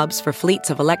charging hubs for fleets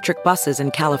of electric buses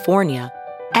in California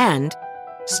and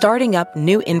starting up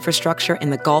new infrastructure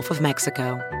in the Gulf of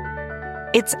Mexico.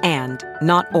 It's and,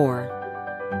 not or.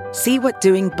 See what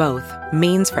doing both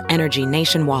means for energy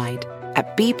nationwide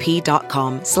at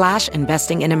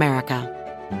bp.com/investing in America.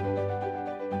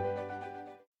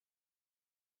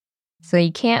 So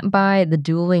you can't buy the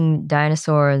dueling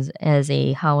dinosaurs as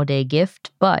a holiday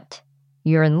gift, but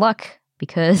you're in luck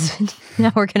because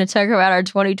now we're going to talk about our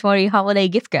 2020 holiday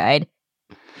gift guide.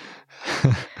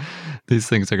 These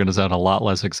things are going to sound a lot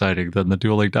less exciting than the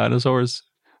dueling dinosaurs,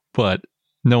 but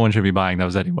no one should be buying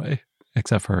those anyway,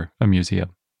 except for a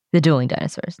museum. The dueling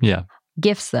dinosaurs. Yeah.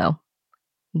 Gifts, though.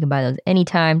 You can buy those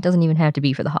anytime. Doesn't even have to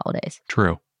be for the holidays.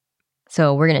 True.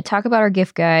 So we're going to talk about our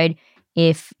gift guide.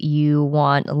 If you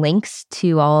want links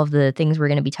to all of the things we're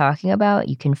going to be talking about,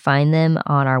 you can find them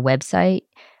on our website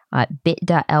at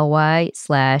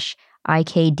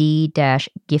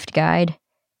bit.ly/IKD-gift guide.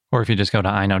 Or if you just go to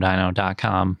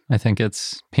iknowdino.com, I think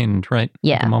it's pinned, right?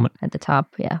 Yeah, at the moment. At the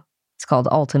top, yeah. It's called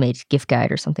Ultimate Gift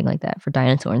Guide or something like that for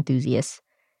dinosaur enthusiasts.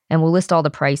 And we'll list all the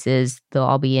prices. They'll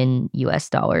all be in US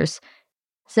dollars.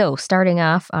 So starting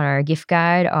off on our gift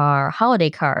guide are holiday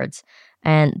cards.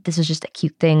 And this is just a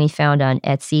cute thing we found on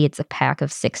Etsy. It's a pack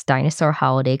of 6 dinosaur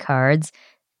holiday cards.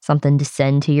 Something to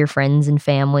send to your friends and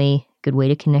family. Good way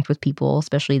to connect with people,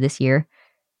 especially this year.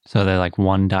 So they're like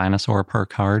 1 dinosaur per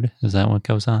card? Is that what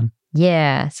goes on?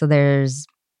 Yeah. So there's,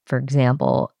 for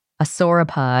example, a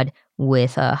sauropod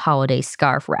with a holiday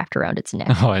scarf wrapped around its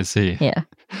neck. Oh, I see. Yeah.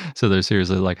 So they're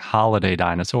seriously like holiday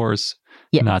dinosaurs,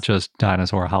 yes. Not just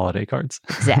dinosaur holiday cards.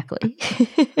 Exactly.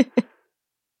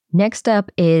 Next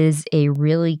up is a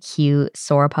really cute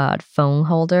sauropod phone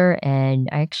holder, and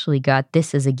I actually got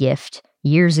this as a gift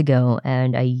years ago,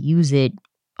 and I use it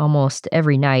almost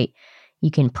every night. You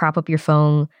can prop up your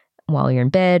phone while you're in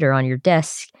bed or on your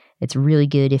desk. It's really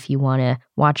good if you want to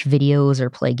watch videos or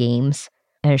play games.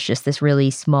 And it's just this really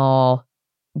small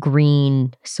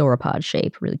green sauropod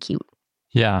shape, really cute.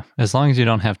 Yeah, as long as you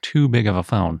don't have too big of a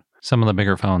phone. Some of the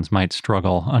bigger phones might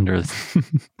struggle under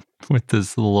with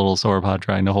this little sauropod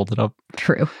trying to hold it up.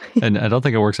 True. And I don't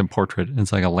think it works in portrait.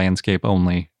 It's like a landscape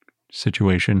only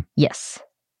situation. Yes.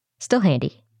 Still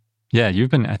handy. Yeah,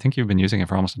 I think you've been using it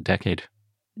for almost a decade.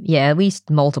 Yeah, at least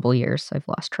multiple years. I've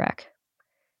lost track.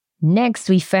 Next,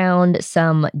 we found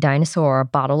some dinosaur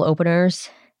bottle openers.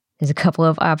 There's a couple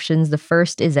of options. The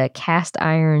first is a cast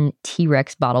iron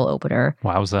T-Rex bottle opener.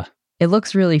 Wowza. It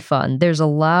looks really fun. There's a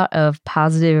lot of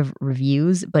positive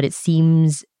reviews, but it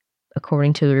seems,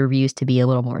 according to the reviews, to be a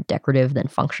little more decorative than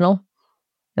functional.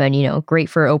 And, great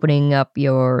for opening up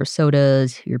your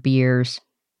sodas, your beers,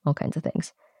 all kinds of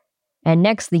things. And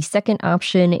next, the second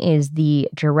option is the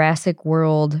Jurassic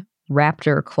World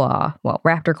Raptor Claw. Well,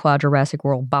 Raptor Claw Jurassic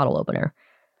World bottle opener.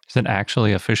 Is it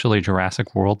actually officially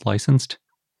Jurassic World licensed?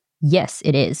 Yes,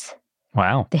 it is.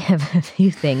 Wow. They have a few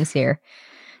things here.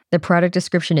 The product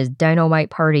description is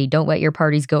Dynamite Party. Don't let your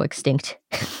parties go extinct.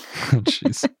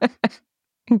 Jeez.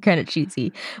 Kind of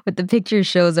cheesy. But the picture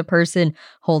shows a person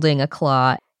holding a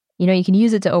claw. You can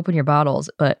use it to open your bottles,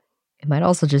 but it might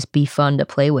also just be fun to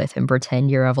play with and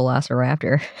pretend you're a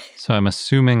velociraptor. So I'm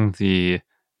assuming the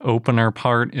opener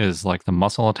part is like the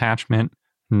muscle attachment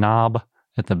knob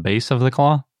at the base of the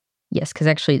claw? Yes, because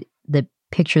actually the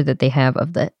picture that they have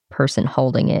of the person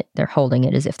holding it, they're holding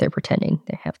it as if they're pretending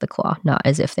they have the claw, not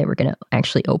as if they were going to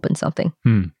actually open something.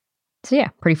 So yeah,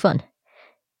 pretty fun.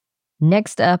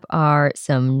 Next up are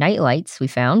some night lights we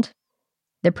found.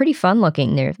 They're pretty fun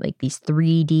looking. They're like these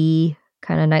 3D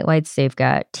kind of night lights. They've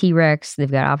got T-Rex. They've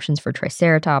got options for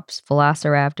Triceratops,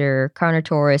 Velociraptor,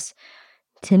 Carnotaurus.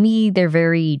 To me, they're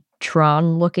very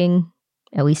Tron looking,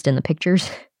 at least in the pictures.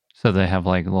 So they have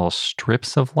like little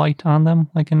strips of light on them,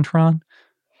 like in Tron?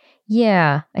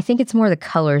 Yeah, I think it's more the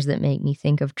colors that make me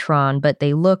think of Tron, but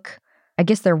they look, I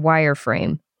guess they're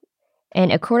wireframe.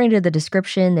 And according to the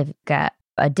description, they've got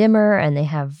a dimmer and they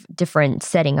have different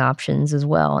setting options as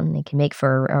well, and they can make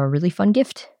for a really fun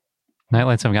gift.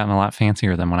 Nightlights have gotten a lot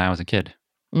fancier than when I was a kid.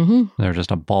 They're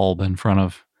just a bulb in front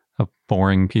of a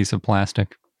boring piece of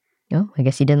plastic. Oh, I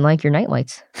guess you didn't like your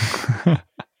nightlights.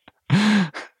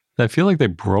 I feel like they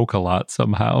broke a lot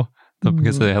somehow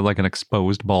because they had like an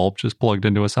exposed bulb just plugged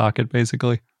into a socket,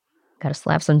 basically. Got to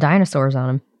slap some dinosaurs on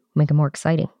them, make them more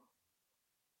exciting.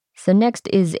 So next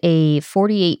is a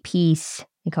 48-piece,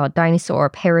 they call it Dinosaur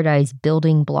Paradise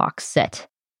Building Block Set.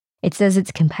 It says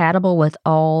it's compatible with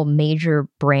all major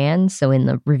brands. So in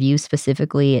the review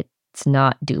specifically, it's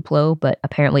not Duplo, but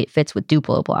apparently it fits with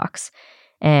Duplo blocks.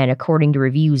 And according to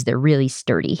reviews, they're really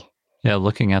sturdy. Yeah,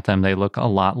 looking at them, they look a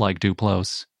lot like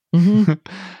Duplos.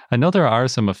 I know there are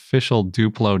some official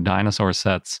Duplo dinosaur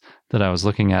sets that I was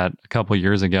looking at a couple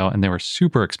years ago, and they were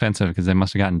super expensive because they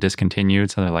must have gotten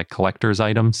discontinued. So they're like collector's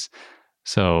items.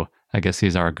 So I guess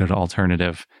these are a good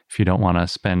alternative if you don't want to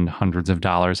spend hundreds of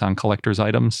dollars on collector's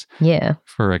items. Yeah.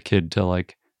 For a kid to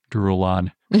like drool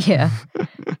on. Yeah.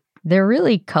 They're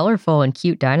really colorful and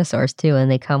cute dinosaurs too, and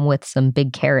they come with some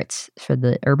big carrots for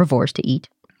the herbivores to eat.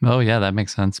 Oh yeah, that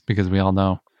makes sense because we all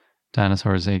know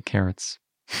dinosaurs ate carrots.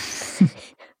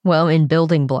 Well, in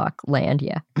building block land,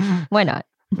 yeah. Why not?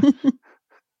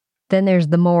 Then there's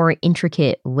the more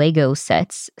intricate Lego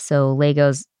sets. So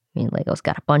Lego's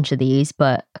got a bunch of these,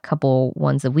 but a couple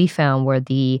ones that we found were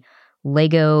the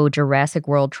Lego Jurassic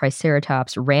World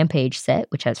Triceratops Rampage set,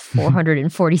 which has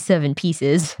 447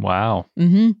 pieces. Wow.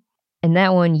 And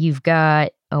that one, you've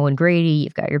got Owen Grady,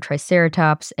 you've got your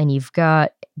Triceratops, and you've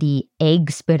got the Egg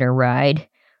Spinner ride,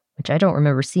 which I don't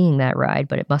remember seeing that ride,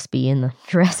 but it must be in the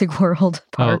Jurassic World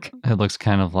park. Oh, it looks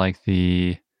kind of like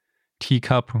the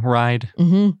teacup ride,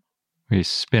 where you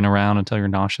spin around until you're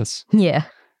nauseous. Yeah.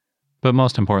 But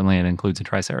most importantly, it includes a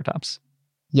Triceratops.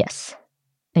 Yes.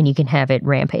 And you can have it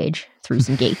rampage through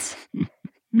some gates.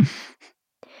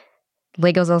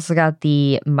 Lego's also got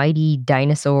the Mighty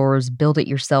Dinosaurs Build It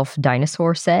Yourself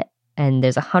dinosaur set. And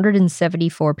there's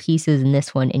 174 pieces in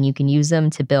this one, and you can use them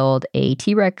to build a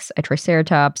T-Rex, a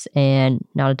Triceratops, and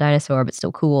not a dinosaur, but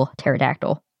still cool,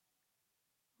 pterodactyl.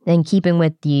 Then keeping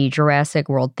with the Jurassic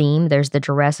World theme, there's the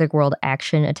Jurassic World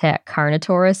Action Attack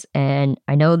Carnotaurus, and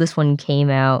I know this one came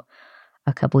out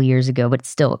a couple years ago, but it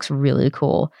still looks really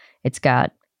cool. It's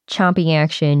got chomping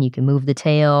action, you can move the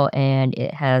tail, and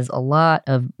it has a lot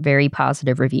of very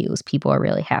positive reviews. People are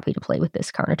really happy to play with this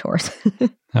Carnotaurus.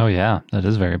 Oh yeah, that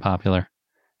is very popular.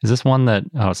 Is this one that,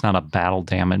 it's not a battle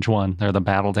damage one. They're the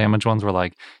battle damage ones where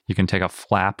like you can take a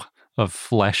flap of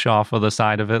flesh off of the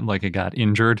side of it like it got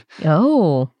injured.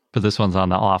 Oh. But this one's on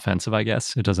the offensive, I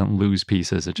guess. It doesn't lose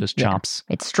pieces, it just chomps.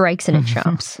 It strikes and it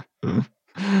chomps.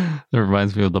 That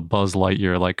reminds me of the Buzz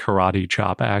Lightyear like karate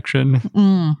chop action.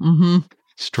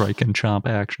 Strike and chomp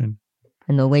action.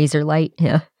 And the laser light,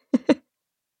 yeah.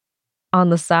 On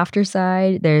the softer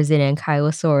side, there's an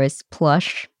Ankylosaurus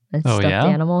plush, a stuffed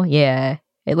animal. Yeah,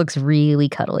 it looks really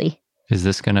cuddly. Is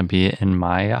this going to be in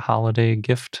my holiday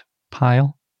gift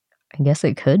pile? I guess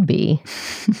it could be.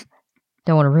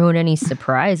 Don't want to ruin any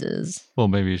surprises. Well,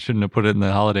 maybe you shouldn't have put it in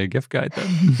the holiday gift guide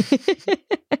then.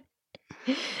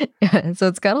 So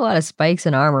it's got a lot of spikes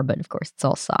and armor, but of course it's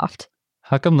all soft.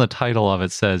 How come the title of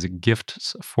it says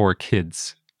Gifts for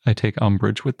Kids? I take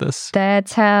umbrage with this.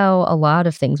 That's how a lot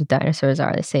of things with dinosaurs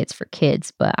are. They say it's for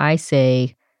kids, but I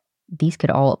say these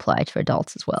could all apply to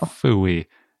adults as well. Phooey.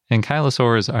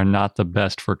 Ankylosaurs are not the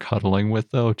best for cuddling with,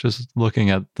 though. Just looking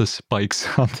at the spikes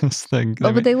on this thing.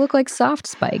 Oh, but they look like soft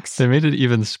spikes. They made it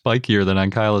even spikier than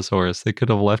Ankylosaurus. They could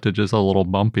have left it just a little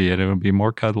bumpy and it would be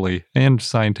more cuddly and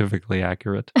scientifically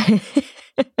accurate.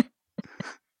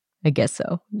 I guess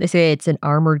so. They say it's an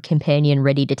armored companion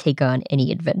ready to take on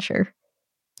any adventure.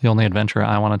 The only adventure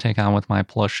I want to take on with my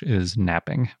plush is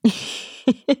napping.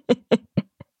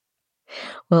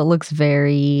 Well, it looks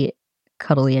very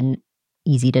cuddly and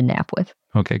easy to nap with.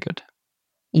 Okay, good.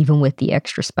 Even with the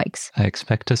extra spikes. I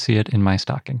expect to see it in my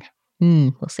stocking.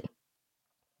 We'll see.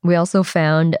 We also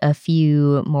found a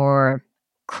few more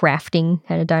crafting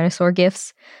kind of dinosaur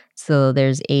gifts. So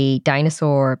there's a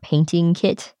dinosaur painting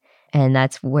kit, and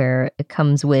that's where it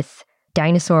comes with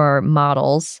dinosaur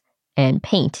models and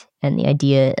paint. And the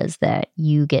idea is that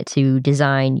you get to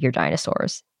design your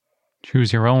dinosaurs.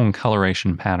 Choose your own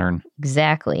coloration pattern.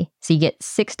 Exactly. So you get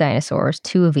 6 dinosaurs,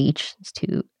 2 of each. It's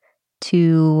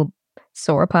two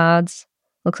sauropods.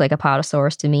 Looks like a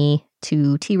podosaurus to me.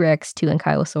 2 T-Rex, 2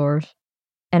 ankylosaurs.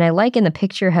 And I like in the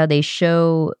picture how they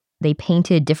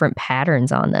painted different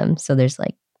patterns on them. So there's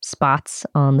like spots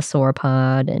on the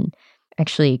sauropod and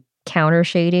actually counter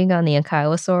shading on the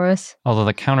ankylosaurus. Although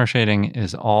the counter shading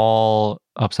is all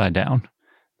upside down.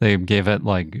 They gave it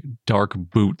like dark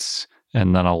boots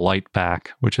and then a light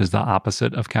back, which is the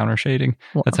opposite of counter shading.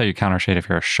 Well, that's how you counter shade if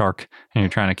you're a shark and you're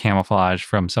trying to camouflage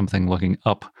from something looking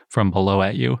up from below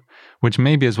at you, which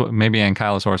maybe is what maybe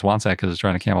Ankylosaurus wants that because it's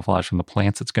trying to camouflage from the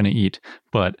plants it's going to eat.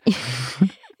 But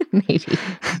maybe.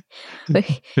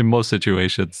 in most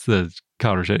situations, the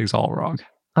counter shading is all wrong.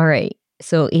 All right.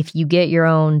 So if you get your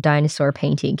own dinosaur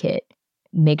painting kit,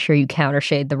 make sure you counter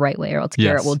shade the right way or else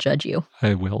Garrett will judge you.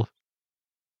 I will.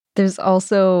 There's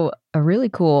also a really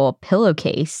cool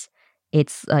pillowcase.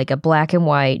 It's like a black and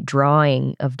white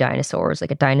drawing of dinosaurs, like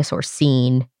a dinosaur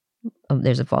scene.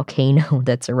 There's a volcano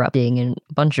that's erupting and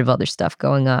a bunch of other stuff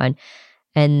going on.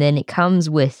 And then it comes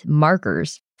with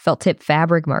markers, felt tip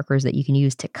fabric markers that you can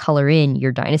use to color in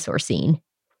your dinosaur scene.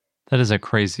 That is a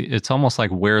crazy, it's almost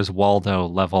like Where's Waldo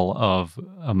level of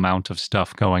amount of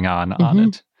stuff going on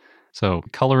it. So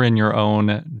color in your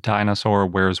own dinosaur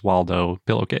Where's Waldo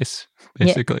pillowcase,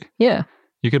 basically. Yeah.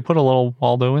 You could put a little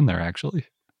Waldo in there, actually.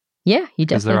 Yeah, you definitely could.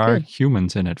 Because there are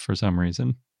humans in it for some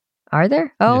reason. Are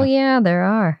there? Oh, yeah, there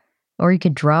are. Or you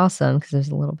could draw some because there's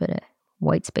a little bit of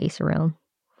white space around.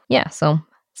 Yeah, so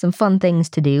some fun things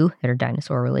to do that are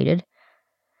dinosaur related.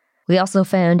 We also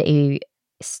found a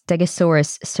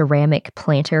Stegosaurus ceramic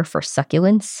planter for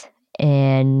succulents.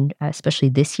 And especially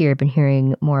this year, I've been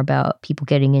hearing more about people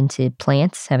getting into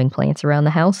plants, having plants around the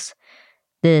house.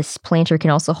 This planter can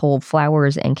also hold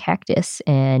flowers and cactus,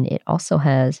 and it also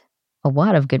has a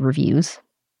lot of good reviews.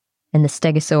 And the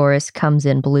Stegosaurus comes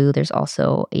in blue. There's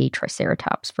also a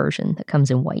Triceratops version that comes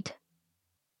in white.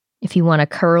 If you want to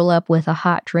curl up with a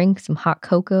hot drink, some hot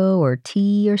cocoa or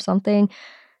tea or something,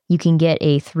 you can get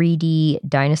a 3D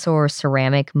dinosaur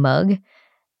ceramic mug.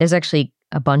 There's actually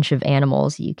a bunch of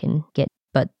animals you can get,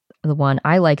 but the one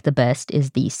I like the best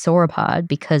is the sauropod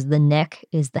because the neck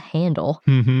is the handle.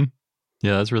 Mm-hmm.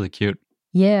 Yeah, that's really cute.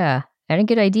 Yeah, and a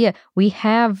good idea. We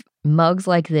have mugs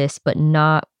like this, but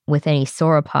not with any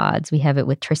sauropods. We have it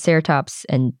with Triceratops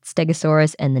and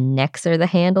Stegosaurus, and the necks are the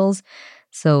handles.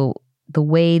 So the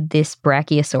way this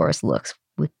Brachiosaurus looks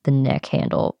with the neck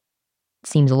handle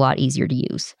seems a lot easier to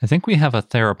use. I think we have a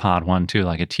theropod one too,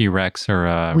 like a T-Rex or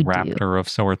a raptor of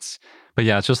sorts. But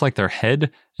yeah, it's just like their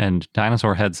head, and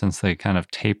dinosaur heads, since they kind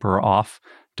of taper off,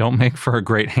 don't make for a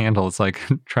great handle. It's like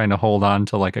trying to hold on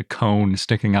to like a cone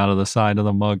sticking out of the side of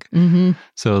the mug. Mm-hmm.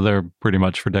 So they're pretty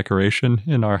much for decoration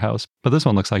in our house. But this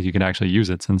one looks like you can actually use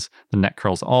it since the neck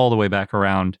curls all the way back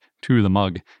around to the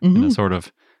mug in a sort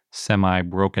of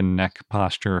semi-broken neck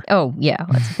posture. Oh, yeah.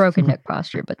 It's a broken neck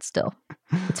posture, but still,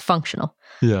 it's functional.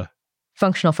 Yeah.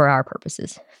 Functional for our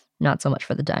purposes, not so much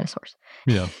for the dinosaurs.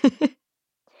 Yeah.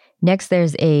 Next,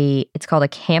 it's called a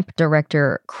Camp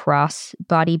Director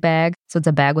crossbody bag. So it's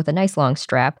a bag with a nice long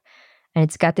strap. And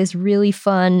it's got this really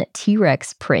fun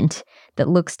T-Rex print that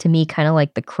looks to me kind of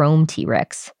like the chrome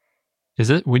T-Rex.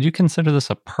 Would you consider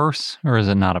this a purse or is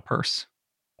it not a purse?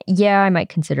 Yeah, I might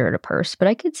consider it a purse, but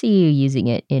I could see you using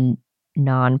it in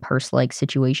non-purse-like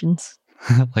situations.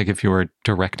 Like if you were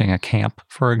directing a camp,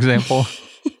 for example.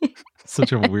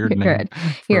 Such a weird name.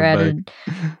 You're at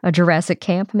a Jurassic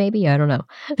camp, maybe? I don't know.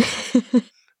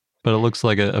 But it looks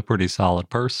like a pretty solid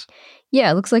purse. Yeah,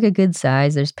 it looks like a good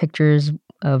size. There's pictures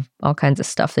of all kinds of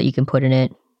stuff that you can put in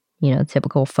it. You know,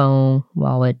 typical phone,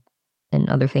 wallet, and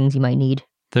other things you might need.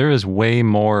 There is way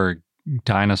more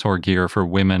dinosaur gear for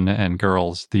women and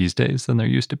girls these days than there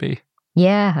used to be.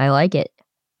 Yeah, I like it.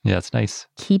 Yeah, it's nice.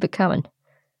 Keep it coming.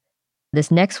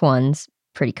 This next one's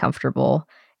pretty comfortable.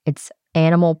 It's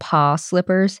animal paw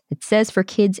slippers. It says for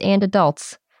kids and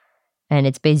adults. And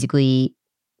it's basically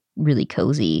really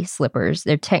cozy slippers.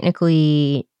 They're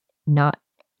technically not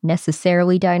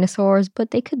necessarily dinosaurs,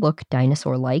 but they could look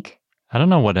dinosaur-like. I don't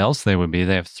know what else they would be.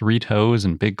 They have 3 toes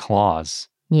and big claws.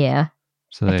 Yeah.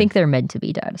 So I think they're meant to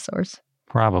be dinosaurs.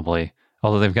 Probably.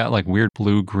 Although they've got like weird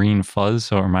blue-green fuzz,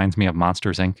 so it reminds me of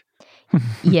Monsters, Inc.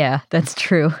 Yeah, that's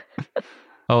true.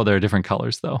 Oh, they're different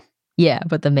colors, though. Yeah,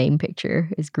 but the main picture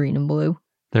is green and blue.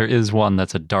 There is one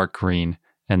that's a dark green,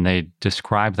 and they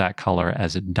describe that color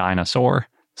as a dinosaur.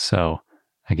 So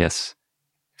I guess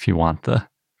if you want the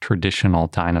traditional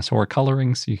dinosaur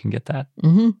colorings, you can get that.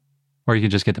 Mm-hmm. Or you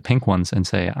could just get the pink ones and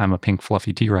say, I'm a pink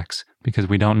fluffy T-Rex, because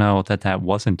we don't know that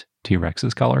wasn't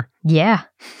T-Rex's color. Yeah.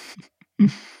 Yeah,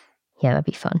 that'd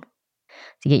be fun.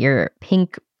 To get your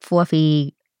pink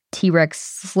fluffy T-Rex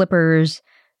slippers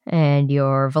and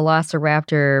your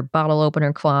Velociraptor bottle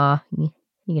opener claw. You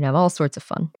can have all sorts of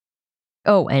fun.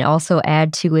 Oh, and also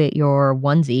add to it your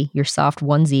onesie, your soft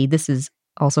onesie. This is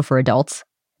also for adults.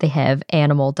 They have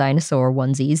animal dinosaur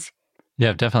onesies. Yeah,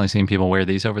 I've definitely seen people wear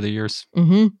these over the years.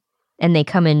 Mm-hmm. And they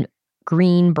come in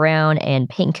green, brown, and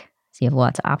pink. So you have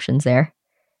lots of options there.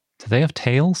 Do they have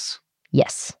tails?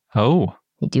 Yes. Oh.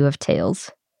 They do have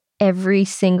tails. Every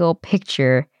single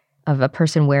picture of a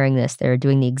person wearing this, they're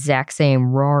doing the exact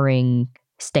same roaring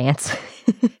stance.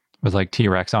 With like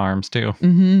T-Rex arms too.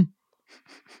 Mm-hmm.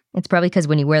 It's probably because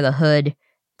when you wear the hood,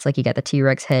 it's like you got the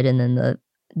T-Rex head and then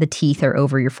the teeth are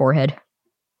over your forehead.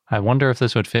 I wonder if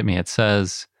this would fit me. It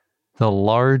says the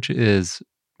large is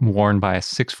worn by a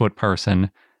 6-foot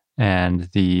person and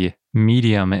the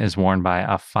medium is worn by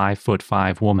a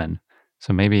 5'5" woman.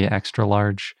 So maybe extra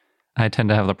large. I tend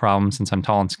to have the problem, since I'm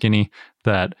tall and skinny,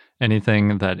 that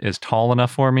anything that is tall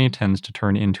enough for me tends to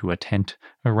turn into a tent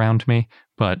around me.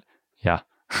 But yeah,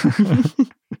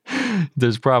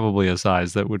 there's probably a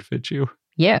size that would fit you.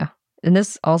 Yeah. And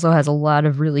this also has a lot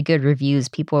of really good reviews.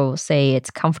 People say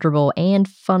it's comfortable and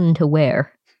fun to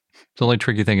wear. The only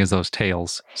tricky thing is those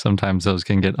tails. Sometimes those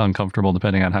can get uncomfortable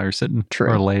depending on how you're sitting. True.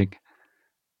 Or laying.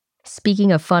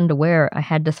 Speaking of fun to wear, I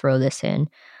had to throw this in.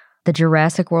 The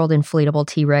Jurassic World inflatable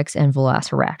T-Rex and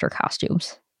Velociraptor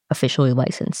costumes, officially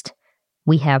licensed.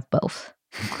 We have both.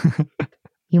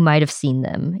 You might have seen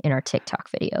them in our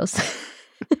TikTok videos.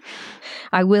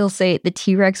 I will say the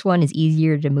T-Rex one is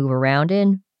easier to move around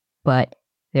in, but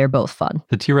they're both fun.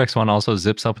 The T-Rex one also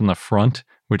zips up in the front,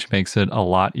 which makes it a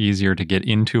lot easier to get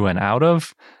into and out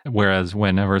of. Whereas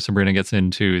whenever Sabrina gets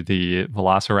into the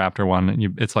Velociraptor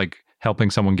one, it's like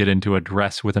helping someone get into a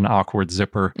dress with an awkward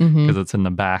zipper because it's in the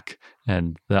back,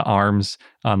 and the arms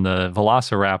on the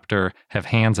Velociraptor have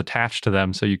hands attached to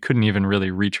them, so you couldn't even really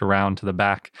reach around to the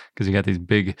back because you got these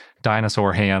big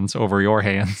dinosaur hands over your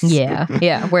hands.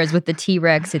 Yeah. Whereas with the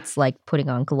T-Rex, it's like putting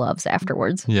on gloves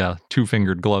afterwards. Yeah,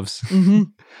 2-fingered gloves. Mm-hmm.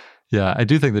 Yeah, I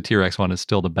do think the T-Rex one is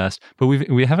still the best, but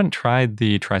we haven't tried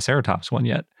the Triceratops one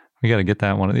yet. We got to get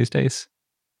that one of these days.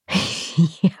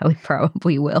 Yeah, we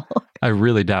probably will. I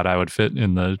really doubt I would fit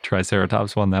in the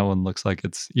Triceratops one. That one looks like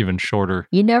it's even shorter.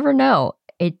 You never know.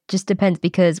 It just depends,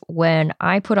 because when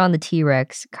I put on the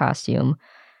T-Rex costume,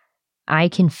 I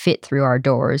can fit through our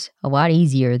doors a lot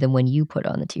easier than when you put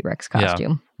on the T-Rex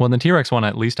costume. Yeah. Well, in the T-Rex one,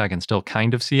 at least I can still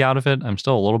kind of see out of it. I'm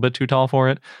still a little bit too tall for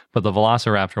it, but the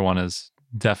Velociraptor one is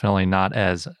definitely not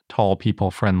as tall people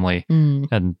friendly.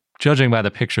 And judging by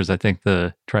the pictures, I think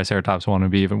the Triceratops one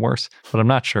would be even worse, but I'm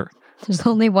not sure. There's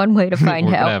only one way to find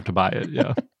We're out. going to have to buy it,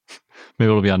 yeah. Maybe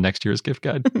it'll be on next year's gift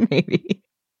guide. Maybe.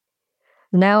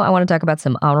 Now I want to talk about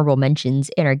some honorable mentions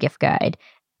in our gift guide,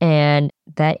 and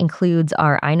that includes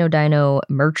our I Know Dino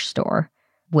merch store,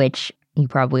 which you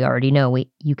probably already know.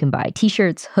 You can buy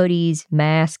t-shirts, hoodies,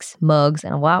 masks, mugs,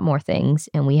 and a lot more things,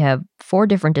 and we have 4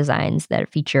 different designs that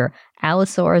feature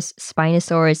Allosaurus,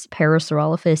 Spinosaurus,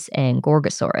 Parasaurolophus, and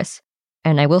Gorgosaurus.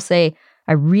 And I will say,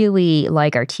 I really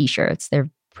like our t-shirts. They're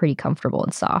pretty comfortable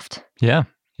and soft. Yeah,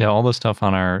 all the stuff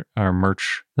on our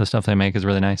merch, the stuff they make is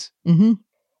really nice.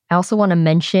 I also want to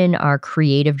mention our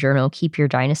creative journal, Keep Your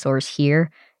Dinosaurs Here.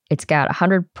 It's got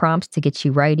 100 prompts to get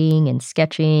you writing and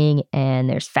sketching, and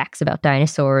there's facts about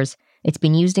dinosaurs. It's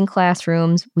been used in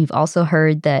classrooms. We've also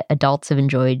heard that adults have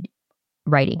enjoyed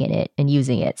writing in it and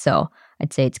using it. So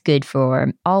I'd say it's good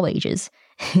for all ages.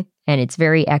 And it's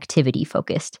very activity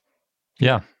focused.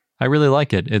 Yeah, I really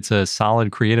like it. It's a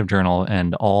solid creative journal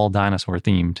and all dinosaur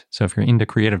themed. So if you're into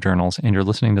creative journals and you're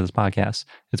listening to this podcast,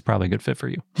 it's probably a good fit for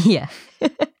you. Yeah.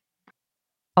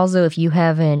 Also, if you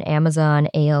have an Amazon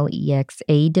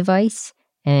Alexa device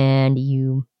and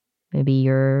maybe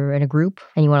you're in a group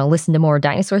and you want to listen to more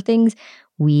dinosaur things,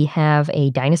 we have a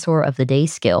Dinosaur of the Day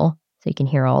skill. So you can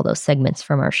hear all those segments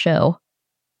from our show.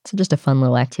 So just a fun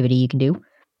little activity you can do.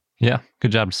 Yeah,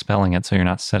 good job spelling it so you're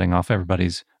not setting off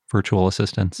everybody's virtual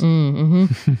assistants.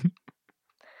 Mm-hmm.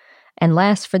 And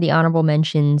last for the honorable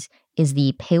mentions is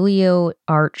the Paleo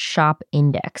Art Shop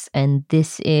Index. And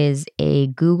this is a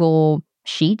Google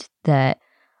sheet that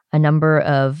a number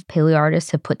of paleo artists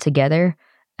have put together.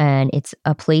 And it's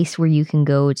a place where you can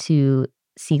go to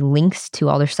see links to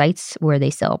all their sites where they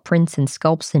sell prints and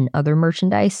sculpts and other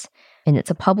merchandise. And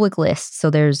it's a public list. So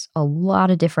there's a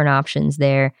lot of different options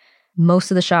there.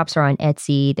 Most of the shops are on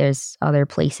Etsy. There's other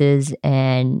places,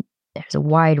 and there's a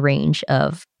wide range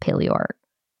of paleo art.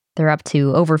 They're up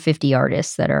to over 50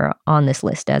 artists that are on this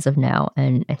list as of now,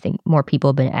 and I think more people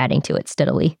have been adding to it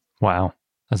steadily. Wow.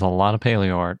 There's a lot of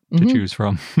paleo art to choose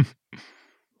from.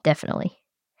 Definitely.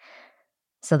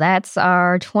 So that's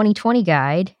our 2020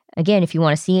 guide. Again, if you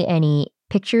want to see any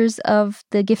pictures of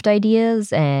the gift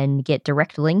ideas and get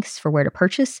direct links for where to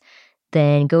purchase,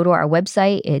 then go to our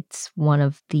website. It's one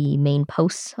of the main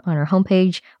posts on our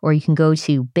homepage, or you can go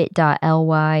to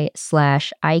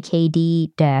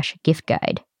bit.ly/IKD-gift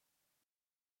guide.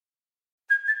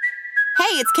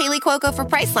 Hey, it's Kaylee Cuoco for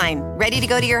Priceline. Ready to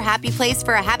go to your happy place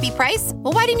for a happy price?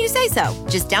 Well, why didn't you say so?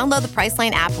 Just download the Priceline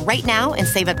app right now and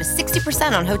save up to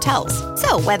 60% on hotels.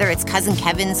 So whether it's Cousin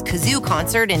Kevin's Kazoo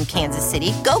Concert in Kansas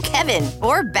City, go Kevin,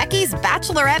 or Becky's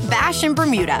Bachelorette Bash in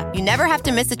Bermuda, you never have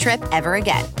to miss a trip ever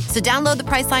again. So download the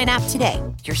Priceline app today.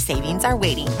 Your savings are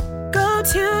waiting. Go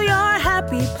to your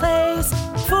happy place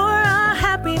for a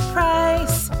happy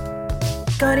price.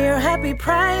 Go to your happy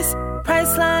price,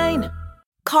 Priceline.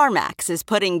 CarMax is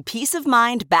putting peace of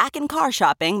mind back in car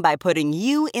shopping by putting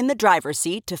you in the driver's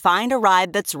seat to find a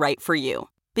ride that's right for you.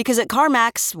 Because at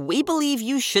CarMax, we believe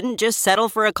you shouldn't just settle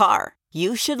for a car.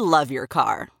 You should love your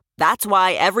car. That's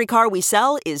why every car we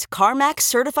sell is CarMax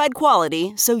certified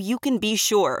quality, so you can be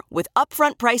sure with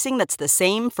upfront pricing that's the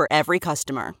same for every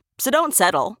customer. So don't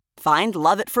settle. Find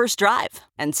love at first drive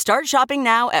and start shopping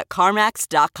now at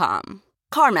CarMax.com.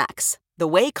 CarMax, the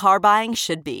way car buying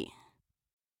should be.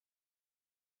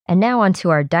 And now on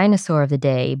to our dinosaur of the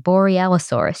day,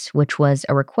 Borealosaurus, which was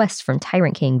a request from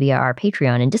Tyrant King via our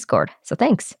Patreon and Discord. So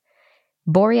thanks.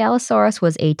 Borealosaurus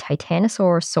was a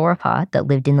titanosaur sauropod that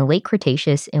lived in the late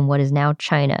Cretaceous in what is now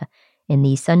China, in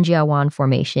the Sunjiawan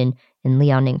Formation in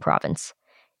Liaoning Province.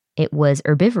 It was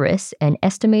herbivorous and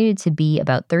estimated to be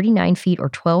about 39 feet or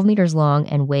 12 meters long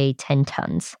and weigh 10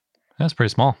 tons. That's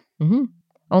pretty small. Mm-hmm.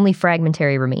 Only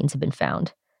fragmentary remains have been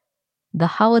found. The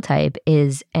holotype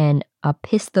is an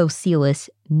Opisthocoelous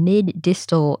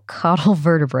mid-distal caudal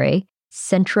vertebrae,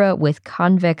 centra with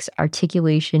convex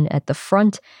articulation at the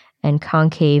front and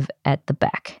concave at the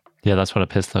back. Yeah, that's what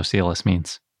Opisthocoelous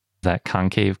means. That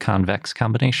concave-convex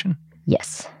combination.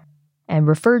 Yes. And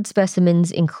referred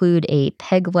specimens include a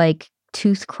peg-like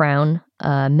tooth crown,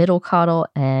 a middle caudal,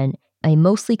 and a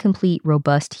mostly complete,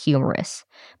 robust humerus.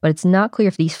 But it's not clear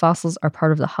if these fossils are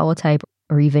part of the holotype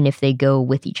or even if they go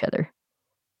with each other.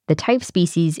 The type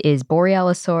species is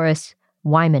Borealosaurus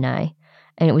weimannii,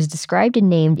 and it was described and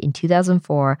named in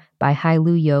 2004 by Hai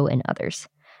Lu Yo and others.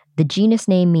 The genus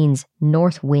name means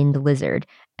north wind lizard,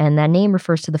 and that name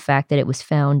refers to the fact that it was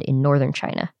found in northern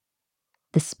China.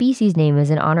 The species name is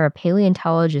in honor of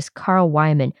paleontologist Carl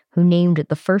Wyman, who named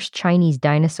the first Chinese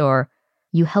dinosaur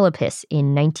Euhelopus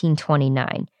in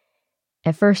 1929.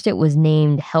 At first it was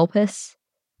named Helpus,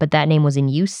 but that name was in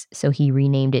use, so he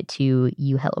renamed it to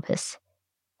Euhelopus.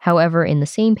 However, in the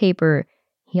same paper,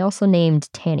 he also named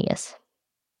Tannius.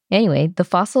 Anyway, the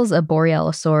fossils of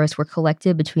Borealosaurus were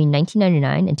collected between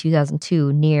 1999 and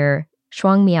 2002 near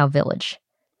Shuangmiao village.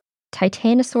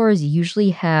 Titanosaurs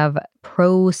usually have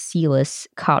procoelous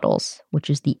caudals, which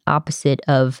is the opposite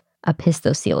of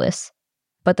Opisthocoelous.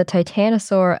 But the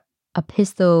Titanosaur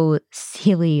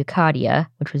Opisthocoelicaudia,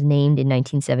 which was named in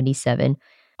 1977,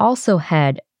 also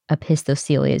had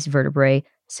Opisthocoelous vertebrae,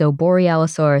 so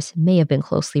Borealosaurus may have been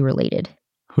closely related.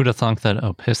 Who'd have thunk that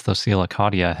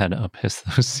Opisthocoelicaudia had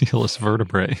Opisthocoelous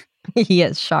vertebrae?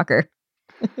 Yes, shocker.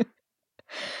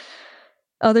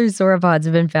 Other sauropods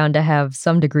have been found to have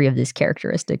some degree of this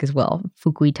characteristic as well.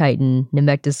 Fukui titan,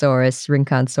 Nemegtosaurus,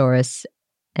 Rinconsaurus,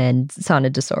 and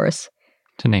Sonidosaurus.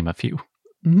 To name a few.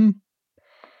 Mm-hmm.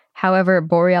 However,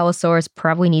 Borealosaurus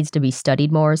probably needs to be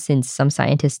studied more since some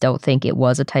scientists don't think it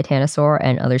was a titanosaur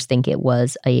and others think it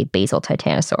was a basal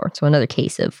titanosaur. So another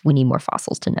case of we need more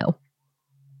fossils to know.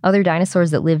 Other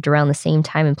dinosaurs that lived around the same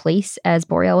time and place as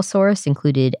Borealosaurus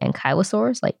included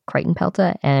ankylosaurs like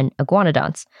Crichtonpelta and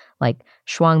iguanodonts like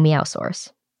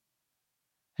Schwangmeowsaurus.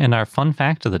 And our fun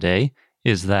fact of the day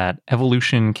is that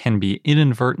evolution can be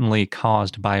inadvertently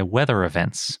caused by weather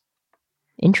events.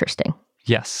 Interesting.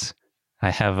 Yes,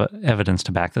 I have evidence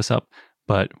to back this up.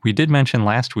 But we did mention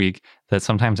last week that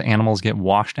sometimes animals get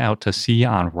washed out to sea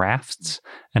on rafts.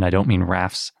 And I don't mean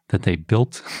rafts that they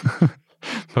built,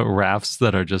 but rafts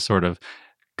that are just sort of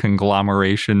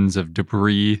conglomerations of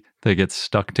debris that get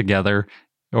stuck together.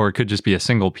 Or it could just be a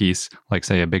single piece, like,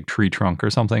 say, a big tree trunk or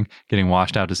something, getting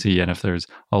washed out to sea. And if there's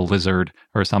a lizard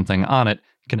or something on it,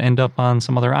 it can end up on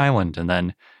some other island. And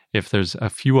then if there's a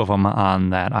few of them on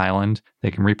that island,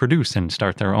 they can reproduce and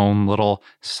start their own little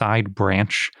side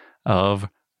branch of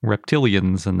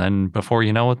reptilians. And then before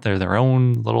you know it, they're their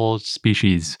own little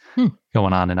species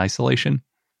going on in isolation.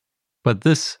 But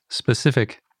this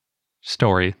specific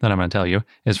story that I'm going to tell you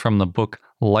is from the book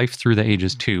Life Through the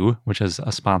Ages 2, which is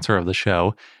a sponsor of the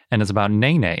show, and it's about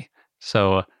Nene.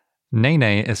 So Nene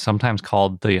is sometimes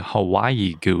called the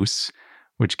Hawaii goose,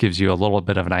 which gives you a little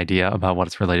bit of an idea about what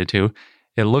it's related to.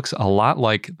 It looks a lot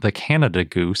like the Canada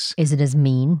goose. Is it as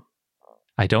mean?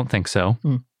 I don't think so,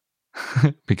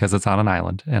 because it's on an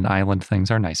island, and island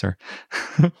things are nicer.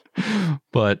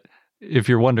 But if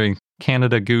you're wondering,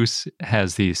 Canada goose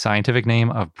has the scientific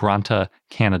name of Bronta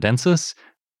canadensis.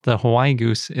 The Hawaii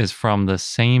goose is from the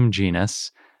same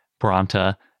genus,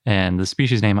 Bronta, and the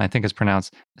species name I think is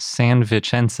pronounced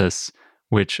sandwichensis,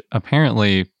 which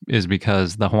apparently is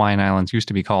because the Hawaiian Islands used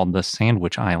to be called the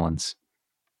Sandwich Islands.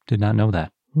 Did not know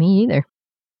that. Me either.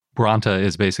 Bronta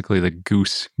is basically the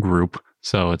goose group,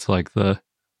 so it's like the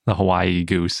Hawaii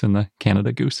goose and the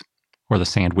Canada goose, or the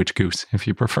sandwich goose if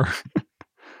you prefer.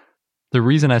 The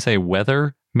reason I say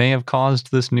weather may have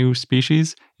caused this new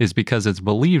species is because it's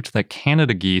believed that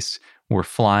Canada geese were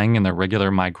flying in their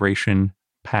regular migration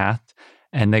path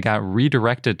and they got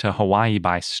redirected to Hawaii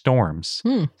by storms.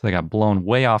 So they got blown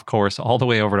way off course all the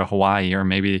way over to Hawaii, or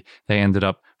maybe they ended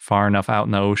up far enough out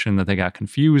in the ocean that they got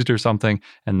confused or something,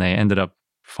 and they ended up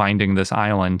finding this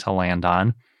island to land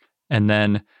on. And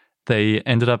then they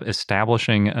ended up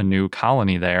establishing a new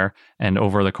colony there, and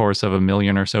over the course of 1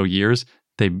 million or so years,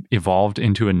 they evolved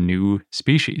into a new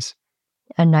species.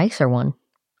 A nicer one.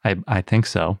 I think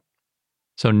so.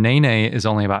 So Nene is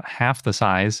only about half the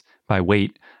size by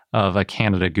weight of a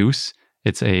Canada goose.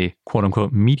 It's a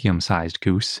quote-unquote medium-sized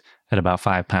goose at about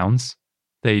 5 pounds.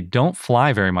 They don't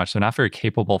fly very much. They're not very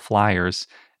capable flyers.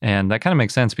 And that kind of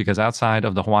makes sense because outside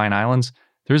of the Hawaiian Islands,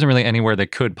 there isn't really anywhere they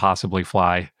could possibly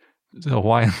fly. The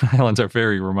Hawaiian Islands are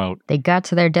very remote. They got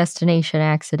to their destination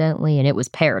accidentally and it was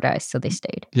paradise, so they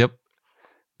stayed. Yep.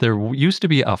 There used to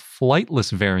be a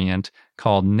flightless variant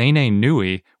called Nene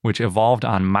Nui, which evolved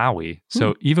on Maui.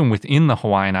 So even within the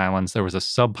Hawaiian Islands, there was a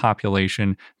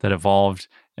subpopulation that evolved,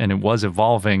 and it was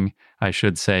evolving, I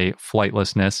should say,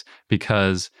 flightlessness,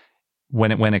 because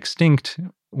when it went extinct,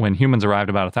 when humans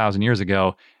arrived about 1,000 years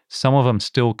ago, some of them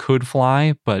still could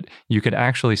fly, but you could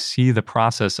actually see the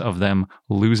process of them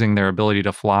losing their ability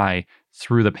to fly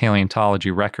through the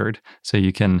paleontology record. So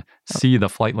you can see the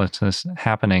flightlessness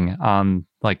happening on,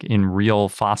 like, in real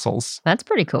fossils. That's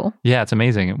pretty cool. Yeah, it's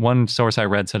amazing. One source I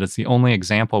read said it's the only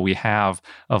example we have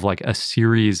of like a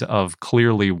series of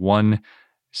clearly one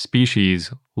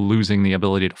species losing the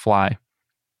ability to fly.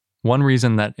 One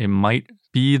reason that it might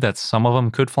be that some of them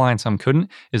could fly and some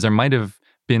couldn't is there might have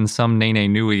been some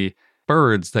Nene Nui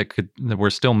birds that were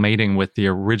still mating with the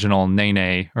original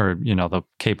Nene, or, the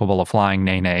capable of flying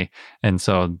Nene. And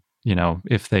so,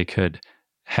 if they could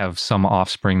have some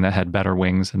offspring that had better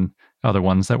wings, and other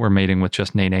ones that were mating with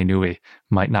just Nene Nui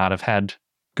might not have had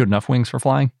good enough wings for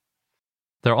flying.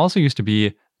 There also used to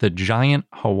be the giant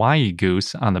Hawaii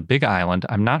goose on the Big Island.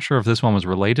 I'm not sure if this one was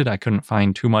related. I couldn't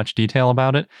find too much detail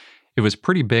about it. It was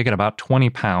pretty big at about 20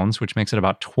 pounds, which makes it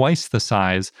about twice the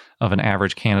size of an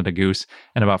average Canada goose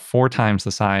and about 4 times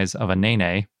the size of a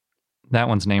Nene. That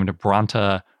one's named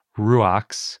Bronta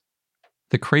ruox.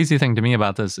 The crazy thing to me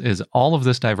about this is all of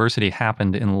this diversity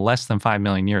happened in less than 5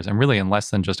 million years, and really in less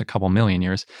than just a couple million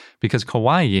years, because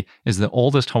Kauai is the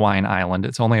oldest Hawaiian island.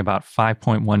 It's only about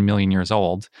 5.1 million years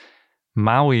old.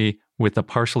 Maui, with the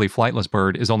partially flightless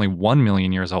bird, is only 1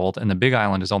 million years old, and the Big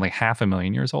Island is only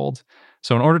 500,000 years old.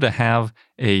 So in order to have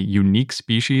a unique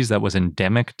species that was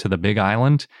endemic to the Big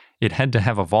Island, it had to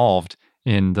have evolved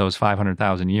in those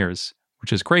 500,000 years,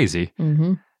 which is crazy.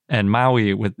 Mm-hmm. And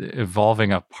Maui with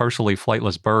evolving a partially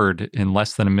flightless bird in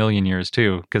less than 1 million years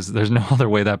too, because there's no other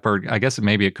way that bird, I guess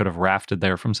maybe it could have rafted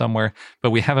there from somewhere,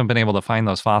 but we haven't been able to find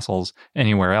those fossils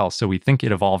anywhere else. So we think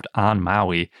it evolved on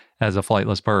Maui as a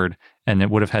flightless bird, and it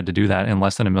would have had to do that in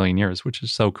less than 1 million years, which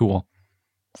is so cool.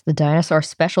 It's the dinosaur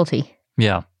specialty.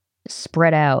 Yeah.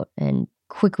 Spread out and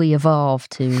quickly evolve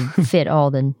to fit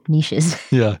all the niches.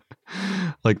 Yeah.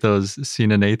 Like those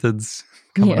Ceninathids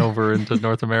coming over into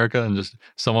North America, and just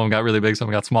some of them got really big, some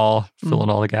got small, filling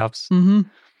all the gaps. Mm-hmm.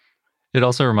 It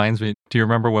also reminds me, do you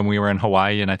remember when we were in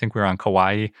Hawaii, and I think we were on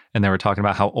Kauai, and they were talking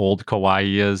about how old Kauai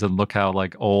is, and look how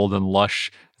like old and lush,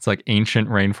 it's like ancient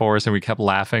rainforest, and we kept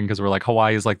laughing because we're like,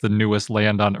 Hawaii is like the newest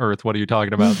land on earth. What are you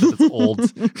talking about? That it's old.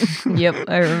 Yep,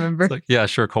 I remember. It's like, yeah,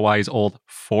 sure, Kauai is old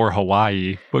for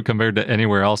Hawaii, but compared to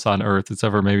anywhere else on earth, it's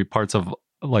ever maybe parts of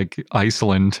like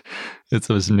Iceland, it's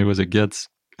as new as it gets.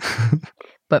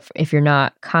 But if you're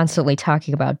not constantly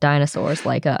talking about dinosaurs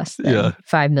like us, then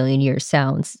 5 million years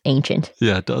sounds ancient.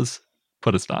 Yeah, it does,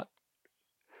 but it's not.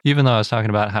 Even though I was talking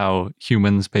about how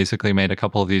humans basically made a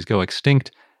couple of these go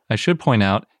extinct, I should point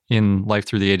out in Life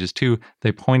Through the Ages 2,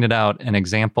 they pointed out an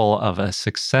example of a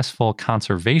successful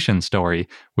conservation story,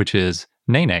 which is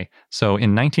Nene. So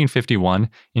in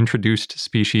 1951, introduced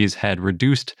species had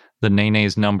reduced the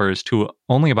Nene's numbers to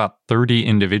only about 30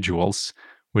 individuals,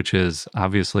 which is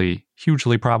obviously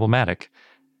hugely problematic.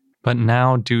 But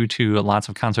now, due to lots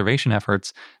of conservation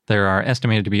efforts, there are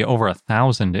estimated to be over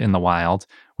 1,000 in the wild,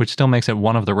 which still makes it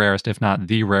one of the rarest, if not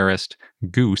the rarest,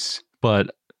 goose.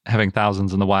 But having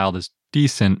thousands in the wild is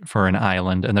decent for an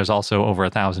island, and there's also over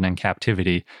 1,000 in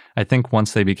captivity. I think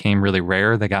once they became really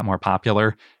rare, they got more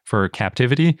popular for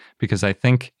captivity, because I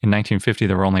think in 1950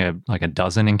 there were only a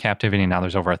dozen in captivity, and now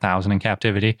there's over 1,000 in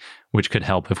captivity, which could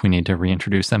help if we need to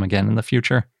reintroduce them again in the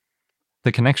future.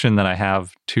 The connection that I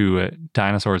have to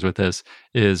dinosaurs with this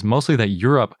is mostly that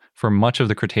Europe, for much of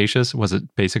the Cretaceous, was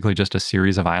basically just a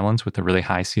series of islands with a really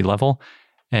high sea level.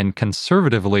 And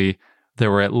conservatively,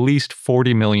 there were at least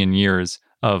 40 million years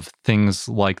of things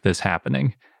like this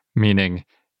happening, meaning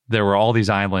there were all these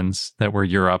islands that were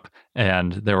Europe,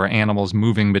 and there were animals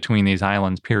moving between these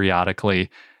islands periodically.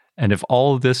 And if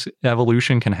all of this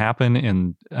evolution can happen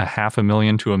in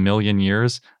 500,000 to 1 million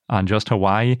years on just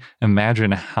Hawaii,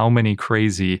 imagine how many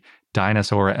crazy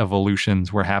dinosaur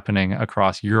evolutions were happening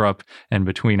across Europe and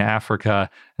between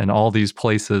Africa and all these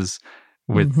places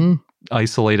with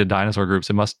isolated dinosaur groups.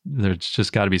 There's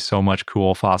just got to be so much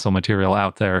cool fossil material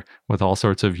out there with all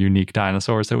sorts of unique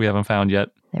dinosaurs that we haven't found yet.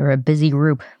 They were a busy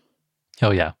group.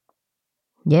 Oh, yeah.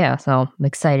 Yeah, so I'm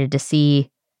excited to see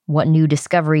what new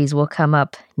discoveries will come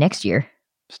up next year.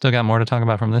 Still got more to talk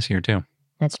about from this year, too.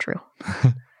 That's true.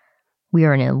 We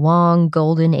are in a long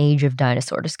golden age of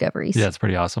dinosaur discoveries. Yeah, it's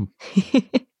pretty awesome.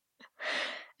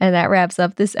 And that wraps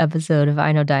up this episode of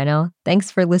I Know Dino. Thanks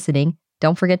for listening.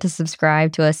 Don't forget to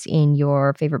subscribe to us in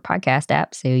your favorite podcast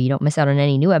app so you don't miss out on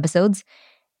any new episodes.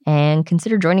 And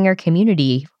consider joining our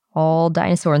community, all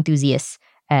dinosaur enthusiasts,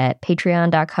 at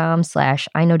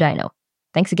patreon.com/iknowdino.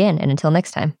 Thanks again, and until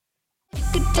next time.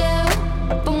 Good day.